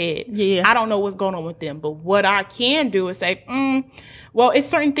in their head. Yeah. I don't know what's going on with them. But what I can do is say, well, it's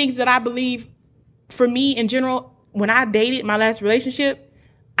certain things that I believe, for me in general, when I dated my last relationship,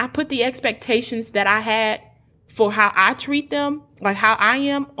 I put the expectations that I had for how I treat them, like how I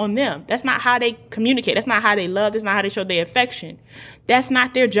am, on them. That's not how they communicate. That's not how they love. That's not how they show their affection. That's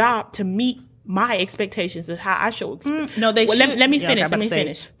not their job to meet my expectations of how I show. No, they should. Let me finish. Let me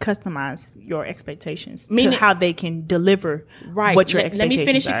finish. Customize your expectations to how they can deliver what your expectations Let me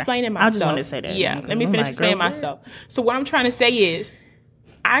finish are. explaining myself. I just wanted to say that. Yeah, let me finish explaining myself. So what I'm trying to say is,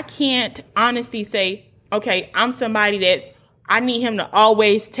 I can't honestly say, okay, I'm somebody I need him to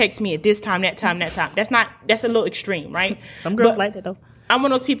always text me at this time, that time, that time. That's a little extreme, right? Some girls like that though. I'm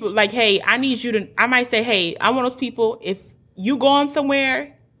one of those people like, hey, I might say, hey, I'm one of those people, if you going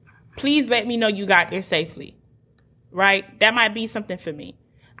somewhere, please let me know you got there safely, right? That might be something for me.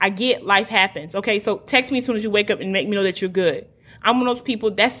 I get life happens. Okay, so text me as soon as you wake up and make me know that you're good. I'm one of those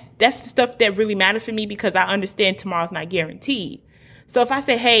people, that's the stuff that really matters for me because I understand tomorrow's not guaranteed. So if I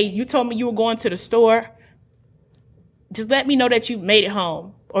say, hey, you told me you were going to the store, just let me know that you made it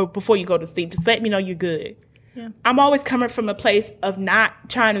home, or before you go to sleep, just let me know you're good. Yeah. I'm always coming from a place of not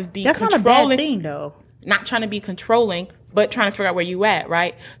trying to be controlling. That's not a bad thing though. Not trying to be controlling, but trying to figure out where you at,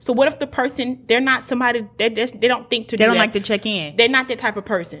 right? So what if the person, they're not somebody, they don't think to do that. They don't like to check in. They're not that type of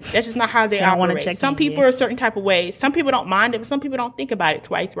person. That's just not how they operate. Some people are a certain type of ways. Some people don't mind it, but some people don't think about it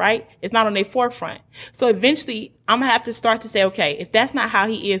twice, right? It's not on their forefront. So eventually, I'm going to have to start to say, okay, if that's not how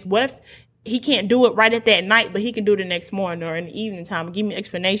he is, what if he can't do it right at that night, but he can do it the next morning or in the evening time? Give me an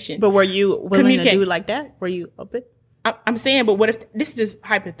explanation. But were you willing to do it like that? Were you open? I'm saying, but what if, this is just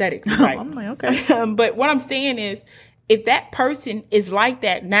hypothetical, right? I'm like, okay. But what I'm saying is, if that person is like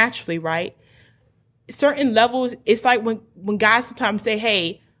that naturally, right? Certain levels, it's like when guys sometimes say,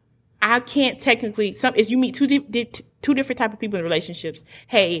 hey, I can't technically, you meet two different type of people in relationships.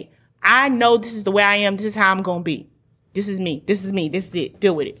 Hey, I know this is the way I am. This is how I'm going to be. This is me. This is me. This is it.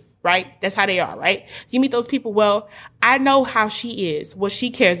 Deal with it. Right? That's how they are, right? You meet those people, well, I know how she is, what she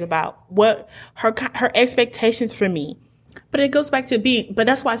cares about, what her expectations for me. But it goes back to but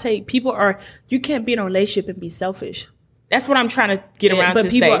that's why I say you can't be in a relationship and be selfish. That's what I'm trying to get around to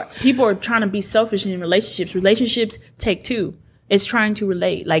say. People are trying to be selfish in relationships. Relationships take two. It's trying to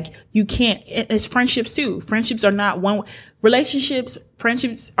relate. Like you can't, it's friendships too. Friendships are not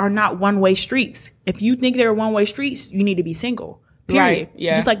friendships are not one-way streets. If you think they're one-way streets, you need to be single. Period. Right.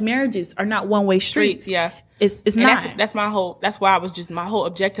 Yeah. Just like marriages are not one-way streets. Yeah. It's not. That's my whole. That's why I was just my whole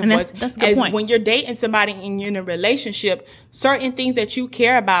objective And was that's a good point. When you're dating somebody and you're in a relationship, certain things that you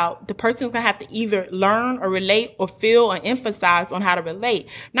care about, the person's gonna have to either learn or relate or feel or emphasize on how to relate.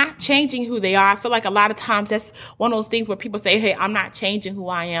 Not changing who they are. I feel like a lot of times that's one of those things where people say, "Hey, I'm not changing who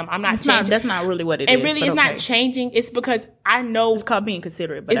I am. I'm not changing." That's not really what it is. And really, it's not changing. It's because I know it's called being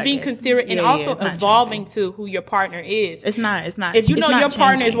considerate. But it's being considerate and also evolving to who your partner is. It's not. If you know your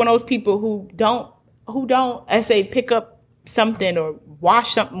partner is one of those people who don't, let's say, pick up something or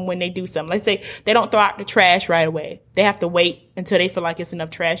wash something when they do something. Let's say they don't throw out the trash right away. They have to wait until they feel like it's enough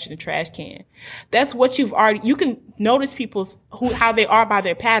trash in the trash can. That's what you can notice how they are by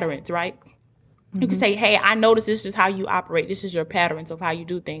their patterns, right? Mm-hmm. You can say, hey, I notice this is how you operate. This is your patterns of how you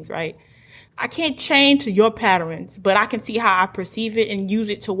do things, right? I can't change your patterns, but I can see how I perceive it and use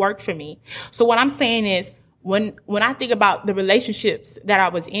it to work for me. So what I'm saying is when I think about the relationships that I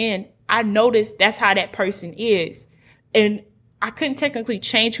was in, I noticed that's how that person is. And I couldn't technically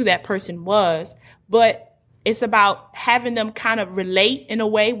change who that person was, but it's about having them kind of relate in a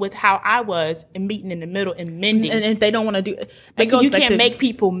way with how I was and meeting in the middle and mending. And if they don't want to do it, so you can't make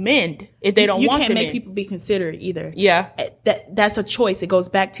people mend if they don't want to. You can't make people be considerate either. Yeah. That's a choice. It goes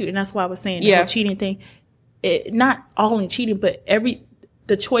back to, and that's why I was saying the whole cheating thing. Not all in cheating, but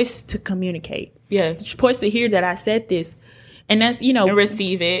the choice to communicate. Yeah. The choice to hear that I said this. And that's, and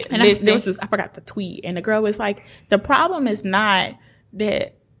receive it. And I forgot the tweet. And the girl was like, the problem is not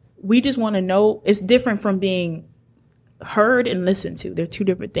that we just want to know. It's different from being heard and listened to. They're two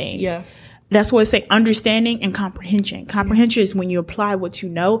different things. Yeah. That's what I say, understanding and comprehension. Comprehension is when you apply what you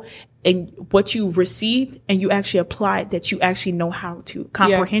know and what you received and you actually apply it, that you actually know how to.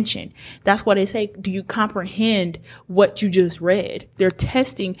 Comprehension. That's what they say. Do you comprehend what you just read? They're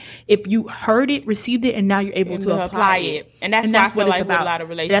testing if you heard it, received it, and now you're able to apply it. And that's what I feel like with a lot of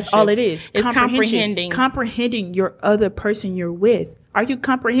relationships. That's all it is. It's comprehending your other person you're with. Are you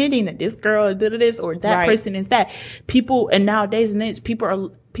comprehending that this girl did this or that person is that? People, and nowadays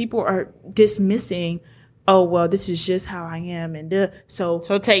people are dismissing, oh, well, this is just how I am. And so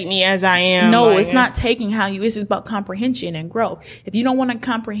take me as I am. No, it's not taking how you, it's about comprehension and growth. If you don't want to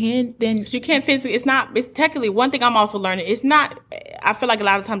comprehend, then you can't physically, it's technically one thing I'm also learning. It's not, I feel like a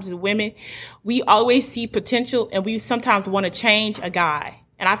lot of times as women, we always see potential and we sometimes want to change a guy.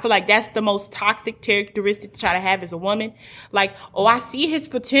 And I feel like that's the most toxic characteristic to try to have as a woman. Like, oh, I see his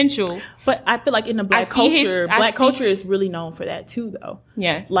potential. But I feel like in the black culture is really known for that too, though.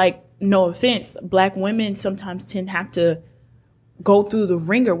 Yeah. Like, no offense, black women sometimes tend to have to go through the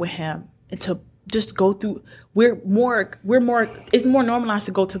ringer with him and to just go through. It's more normalized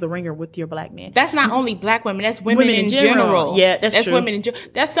to go to the ringer with your black man. That's not only black women. That's women in general. Yeah, that's true. Women in general.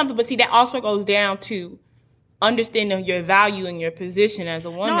 That's something. But see, that also goes down to understanding your value and your position as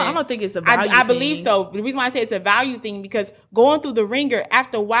a woman. No, I don't think it's a value I believe so. The reason why I say it's a value thing, because going through the ringer,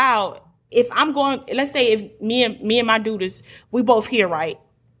 after a while, if I'm going, let's say if me and my dude we both here, right?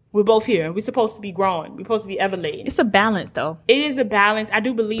 We're both here. We're supposed to be growing. We're supposed to be elevating. It's a balance, though. It is a balance. I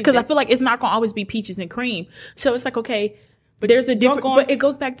do believe because I feel like it's not going to always be peaches and cream. So it's like, okay, but there's a different, but it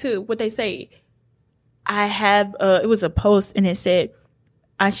goes back to what they say. I have, it was a post and it said,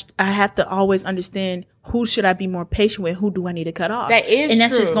 I have to always understand who should I be more patient with, who do I need to cut off. That is true. And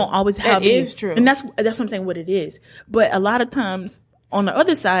that's just going to always happen. That is true. And that's what I'm saying, what it is. But a lot of times on the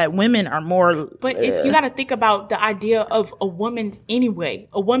other side, women are more. But you got to think about the idea of a woman anyway.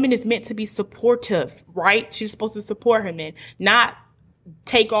 A woman is meant to be supportive, right? She's supposed to support her man, not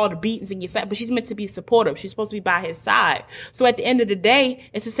take all the beatings in your side, but she's meant to be supportive. She's supposed to be by his side. So at the end of the day,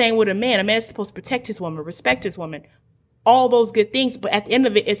 it's the same with a man. A man is supposed to protect his woman, respect his woman, all those good things. But at the end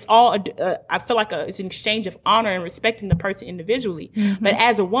of it, it's all, I feel like it's an exchange of honor and respecting the person individually. Mm-hmm. But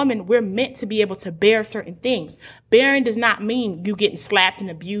as a woman, we're meant to be able to bear certain things. Bearing does not mean you getting slapped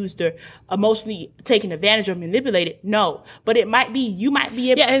and abused or emotionally taken advantage of, manipulated. No. But it might be, you might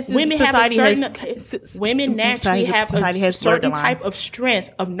be able, women naturally have a certain type of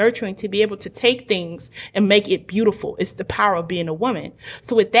strength of nurturing to be able to take things and make it beautiful. It's the power of being a woman.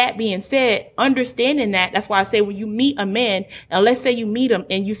 So with that being said, understanding that's why I say when you meet a man, and let's say you meet him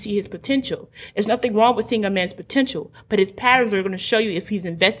and you see his potential, there's nothing wrong with seeing a man's potential, but his patterns are going to show you if he's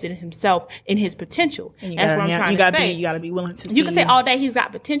invested in himself, in his potential. That's what I'm trying to say. You got to be willing to see. You can say all day he's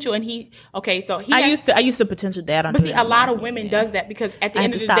got potential, and I used to potential dad. But see, a lot of women does that because at the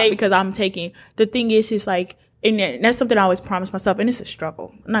end of the day, because I'm taking, the thing is, it's like, and that's something I always promise myself, and it's a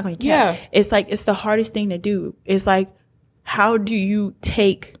struggle. I'm not going to care. Yeah. It's like, it's the hardest thing to do. It's like, how do you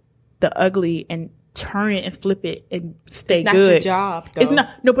take the ugly and turn it and flip it and stay good? It's not your job, though. It's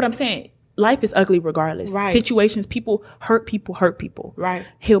not. No, but I'm saying, life is ugly regardless. Right. Situations, people hurt people. Right.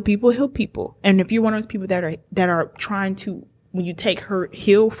 Heal people. And if you're one of those people that are trying to, when you take hurt,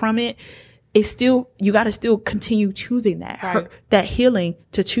 heal from it, it's still, you got to still continue choosing that hurt, that healing,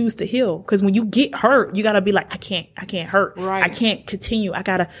 to choose to heal. Because when you get hurt, you got to be like, I can't hurt. Right. I can't continue. I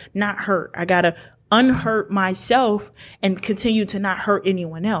got to not hurt. I got to unhurt myself and continue to not hurt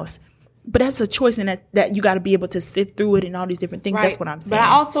anyone else. But that's a choice, and that you got to be able to sit through it and all these different things. Right. That's what I'm saying.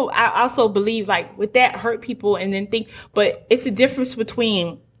 But I also believe, like, with that, hurt people and then think, but it's a difference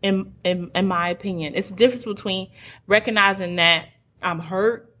between, in my opinion, it's a difference between recognizing that I'm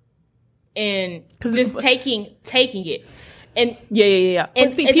hurt and just taking it. And yeah. And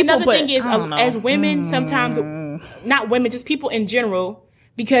but see, it's people, another thing is, as women, sometimes, not women, just people in general,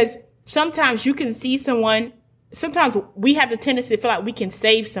 because sometimes you can see someone, sometimes we have the tendency to feel like we can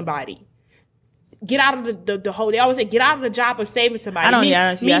save somebody. Get out of the whole, they always say, get out of the job of saving somebody.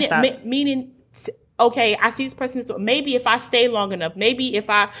 Meaning, okay, I see this person, so maybe if I stay long enough, maybe if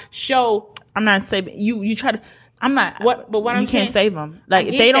I show. I'm not saving, you try to, I'm not, but what I'm you can't save them. Like,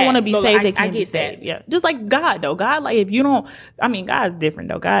 if they don't want to be saved, they can't be saved. That. Yeah. Just like God, though. God, like, if you don't, I mean, God is different,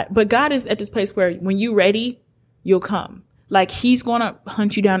 though. But God is at this place where when you're ready, you'll come. Like, he's going to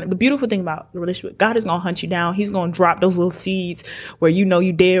hunt you down. The beautiful thing about the relationship, God is going to hunt you down. He's going to drop those little seeds where you know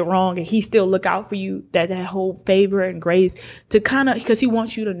you did wrong, and he still look out for you, that whole favor and grace, to kind of, because he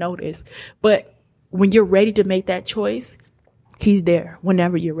wants you to notice. But when you're ready to make that choice, he's there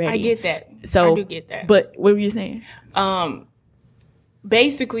whenever you're ready. I get that. So, I do get that. But what were you saying?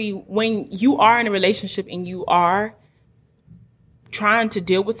 Basically, when you are in a relationship and you are trying to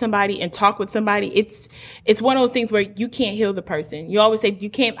deal with somebody and talk with somebody, it's one of those things where you can't heal the person. You always say,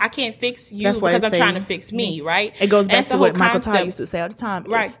 I can't fix you because I'm trying to fix me, right? It goes back to what Michael Todd used to say all the time.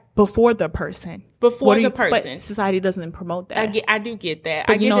 Right. Before the person. But society doesn't promote that. I do get that.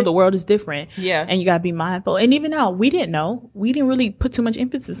 But the world is different. Yeah. And you gotta be mindful. And even now, we didn't know. We didn't really put too much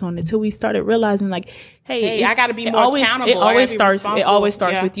emphasis on it until we started realizing, like, hey, I gotta be more accountable. It always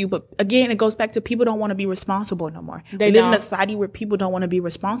starts with you. But again, it goes back to people don't want to be responsible no more. We live in a society where people don't want to be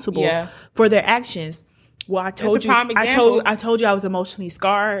responsible for their actions. Well, I told you I was emotionally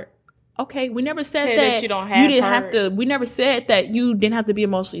scarred. Okay, we never said that you don't have didn't have to. We never said that you didn't have to be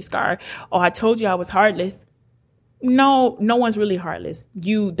emotionally scarred. Oh, I told you I was heartless. No one's really heartless.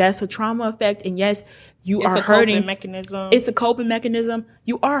 That's a trauma effect, and yes, you are hurting. It's a coping mechanism. It's a coping mechanism.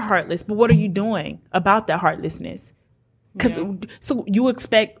 You are heartless, but what are you doing about that heartlessness? Because so you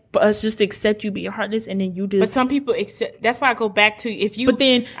expect for us just to accept you being heartless, and then you just. But some people accept. That's why I go back to if you. But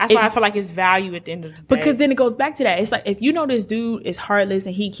then that's why I feel like it's value at the end of the day. Because then it goes back to that. It's like if you know this dude is heartless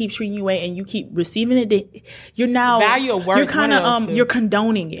and he keeps treating you away, and you keep receiving it, then you're now value of work. You're kind of you're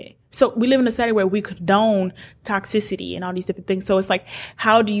condoning it. So we live in a society where we condone toxicity and all these different things. So it's like,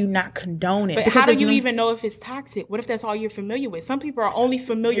 how do you not condone it? But because how do you even know if it's toxic? What if that's all you're familiar with? Some people are only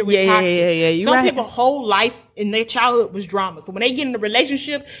familiar with toxic. Yeah. Some people whole life in their childhood was drama. So when they get in a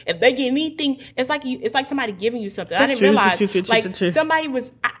relationship, if they get anything, it's like somebody giving you something. I didn't realize somebody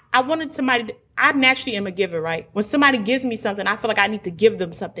was. I wanted somebody. I naturally am a giver, right? When somebody gives me something, I feel like I need to give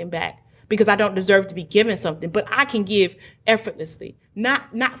them something back. Because I don't deserve to be given something, but I can give effortlessly, not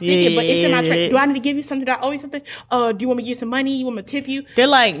thinking. But it's in my trait. Do I need to give you something? Do I owe you something? Do you want me to give you some money? You want me to tip you? They're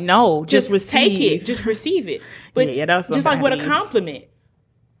like, no, just receive. Take it, just receive it. But just like with a compliment,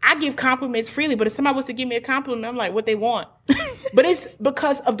 I give compliments freely. But if somebody was to give me a compliment, I'm like, what they want? But it's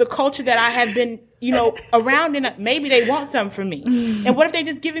because of the culture that I have been, around, and maybe they want something from me. And what if they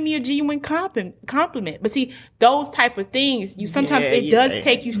just giving me a genuine compliment? But see, those type of things, sometimes it does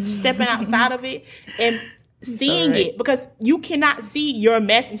take you stepping outside of it and seeing it, because you cannot see your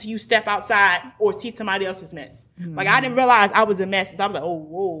mess until you step outside or see somebody else's mess. Like, I didn't realize I was a mess. I was like, oh,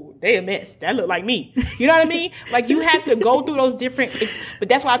 whoa, they a mess. That look like me. You know what I mean? Like, you have to go through those different, but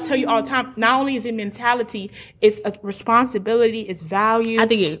that's why I tell you all the time, not only is it mentality, it's a responsibility, it's value. I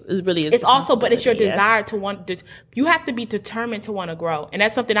think it really is. It's also, but it's your desire to want to, you have to be determined to want to grow. And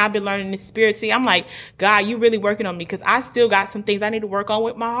that's something I've been learning in the spirit. See, I'm like, God, you really working on me, because I still got some things I need to work on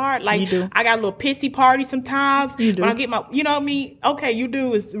with my heart. Like, I got a little pissy party sometimes. You do. When I get my, you know what I mean? Okay, you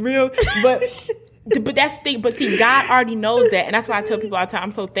do. It's real. But that's the thing. But see, God already knows that. And that's why I tell people all the time,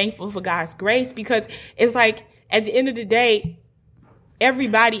 I'm so thankful for God's grace, because it's like, at the end of the day,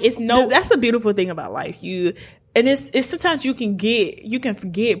 everybody, that's the beautiful thing about life. And it's sometimes you can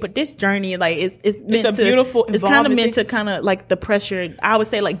forget, but this journey, like, it's beautiful, it's kind of meant to kind of like the pressure. I would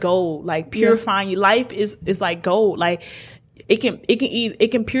say like gold, like purifying you. Life is like gold. Like, it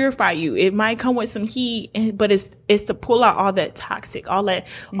can purify you. It might come with some heat, but it's to pull out all that toxic, all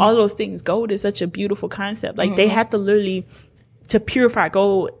those things. Gold is such a beautiful concept. Like, they have to literally to purify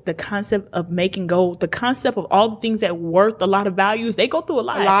gold, the concept of making gold, the concept of all the things that worth a lot of values, they go through a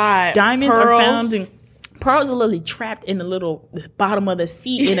lot. Diamonds Pearls. are found in, pearls are literally trapped in the little bottom of the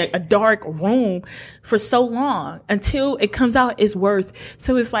sea in a dark room for so long until it comes out its worth.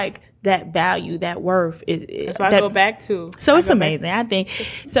 So it's like that value, that worth. That's what I go back to. So it's amazing. I think.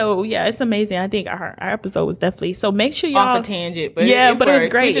 So yeah, it's amazing. I think our episode was definitely. So make sure y'all. Off a tangent, but yeah, it but works. it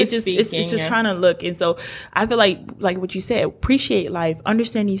was great. It's just trying to look. And so I feel like what you said, appreciate life,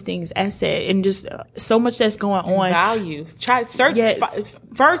 understand these things, as said, and just so much that's going on. Value. Try search. Yes.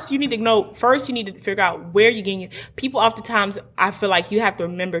 First, you need to know. First, you need to figure out where you're getting. People oftentimes, I feel like you have to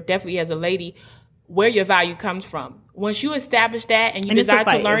remember, definitely as a lady, where your value comes from. Once you establish that and you desire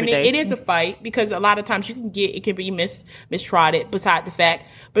to learn it, it is a fight because a lot of times it can be mistrodden beside the fact.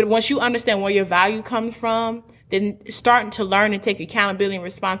 But once you understand where your value comes from, then starting to learn and take accountability and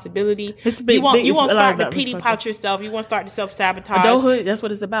responsibility. You won't start to pity pot yourself. You won't start to self-sabotage. Adulthood, that's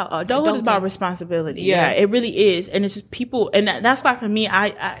what it's about. Adulthood is about responsibility. Yeah, it really is. And it's just people, and that's why for me,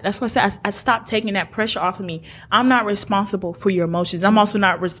 that's why I said I stopped taking that pressure off of me. I'm not responsible for your emotions. I'm also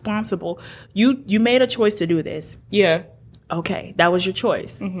not responsible. You made a choice to do this. Yeah. Okay, that was your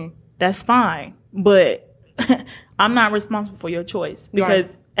choice. Mm-hmm. That's fine. But I'm not responsible for your choice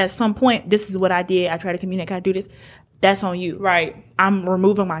because at some point, this is what I did. I try to communicate. I do this. That's on you. Right. I'm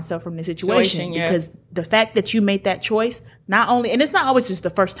removing myself from the situation because the fact that you made that choice, not only, and it's not always just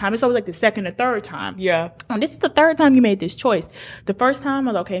the first time, it's always like the second or third time. Yeah. And this is the third time you made this choice. The first time,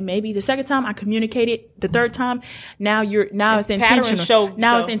 I was okay, maybe. The second time, I communicated. The third time, now it's intentional.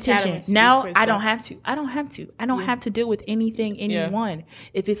 Now it's intention. Now I don't have to. I don't have to deal with anyone. Yeah.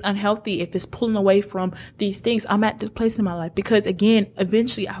 If it's unhealthy, if it's pulling away from these things, I'm at this place in my life because again,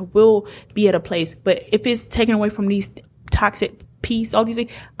 eventually I will be at a place. But if it's taken away from these toxic peace, all these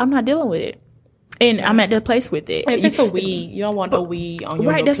things, I'm not dealing with it. And I'm at that place with it. If it's a weed, you don't want no weed on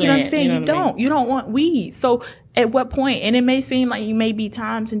your right, that's plant, what I'm saying. You don't want weed. So at what point, and it may seem like you may be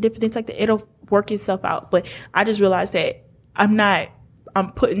times and different things like that, it'll work itself out. But I just realized that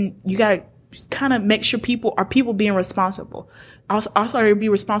you gotta kind of make sure people being responsible. Also be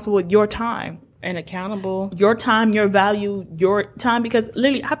responsible with your time. And accountable. Your time, your value, your time. Because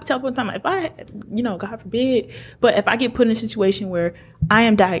literally, I tell people time, if I, God forbid, but if I get put in a situation where I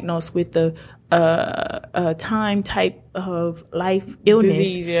am diagnosed with the time type of life illness,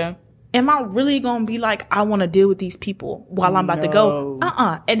 disease, yeah. Am I really going to be like, I want to deal with these people while I'm about to go?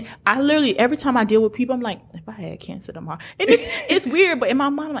 And I literally, every time I deal with people, I'm like, if I had cancer tomorrow. And it's weird, but in my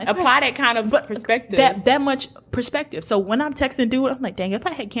mind, I'm like, apply that kind of perspective. That much perspective. So when I'm texting dude, I'm like, dang, if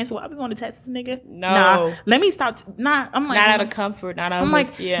I had cancer, would I be going to text this nigga? No. Nah, let me stop. I'm like, not out of comfort. Let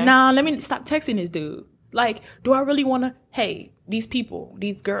me stop texting this dude. Like, do I really want to, hey, these people,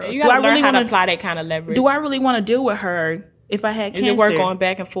 these girls, you gotta learn how to apply that kind of leverage. Do I really want to deal with her? If I had cancer. Is it worth going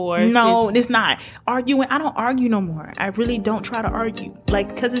back and forth? No, it's not. Arguing, I don't argue no more. I really don't try to argue.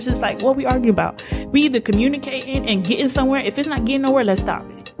 Like, cause it's just like, what we argue about? We either communicating and getting somewhere. If it's not getting nowhere, let's stop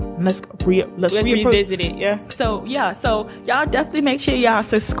it. Let's revisit it. Yeah. So y'all definitely make sure y'all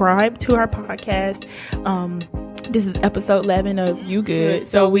subscribe to our podcast. This is episode 11 of You Good,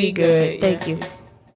 So We Good. Thank you.